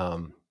us.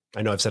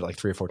 I know I've said it like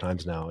 3 or 4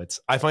 times now.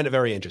 I find it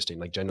very interesting,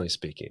 like generally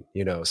speaking.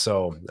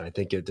 So I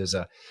think it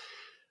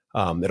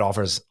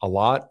offers a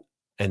lot,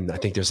 and I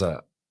think there's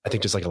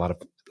like a lot of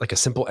like a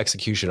simple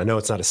execution. I know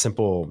it's not a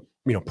simple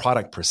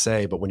product per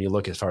se, but when you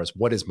look as far as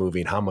what is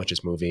moving, how much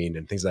is moving,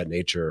 and things of that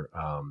nature,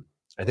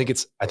 I think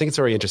it's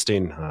very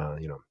interesting.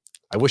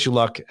 I wish you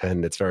luck,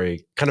 and it's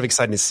very kind of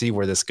exciting to see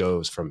where this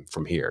goes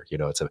from here.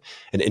 It's an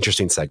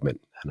interesting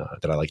segment and,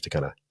 that I like to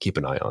kind of keep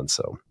an eye on.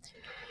 So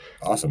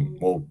Awesome.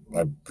 Well,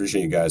 I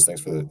appreciate you guys.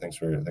 Thanks for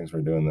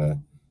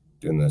doing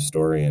the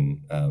story,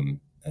 and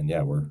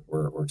yeah,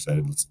 we're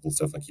excited. Let's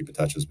definitely keep in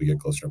touch as we get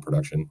closer to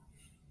production.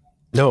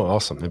 no,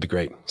 awesome, it'd be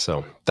great.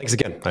 So thanks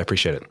again, I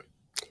appreciate it.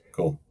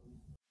 Cool.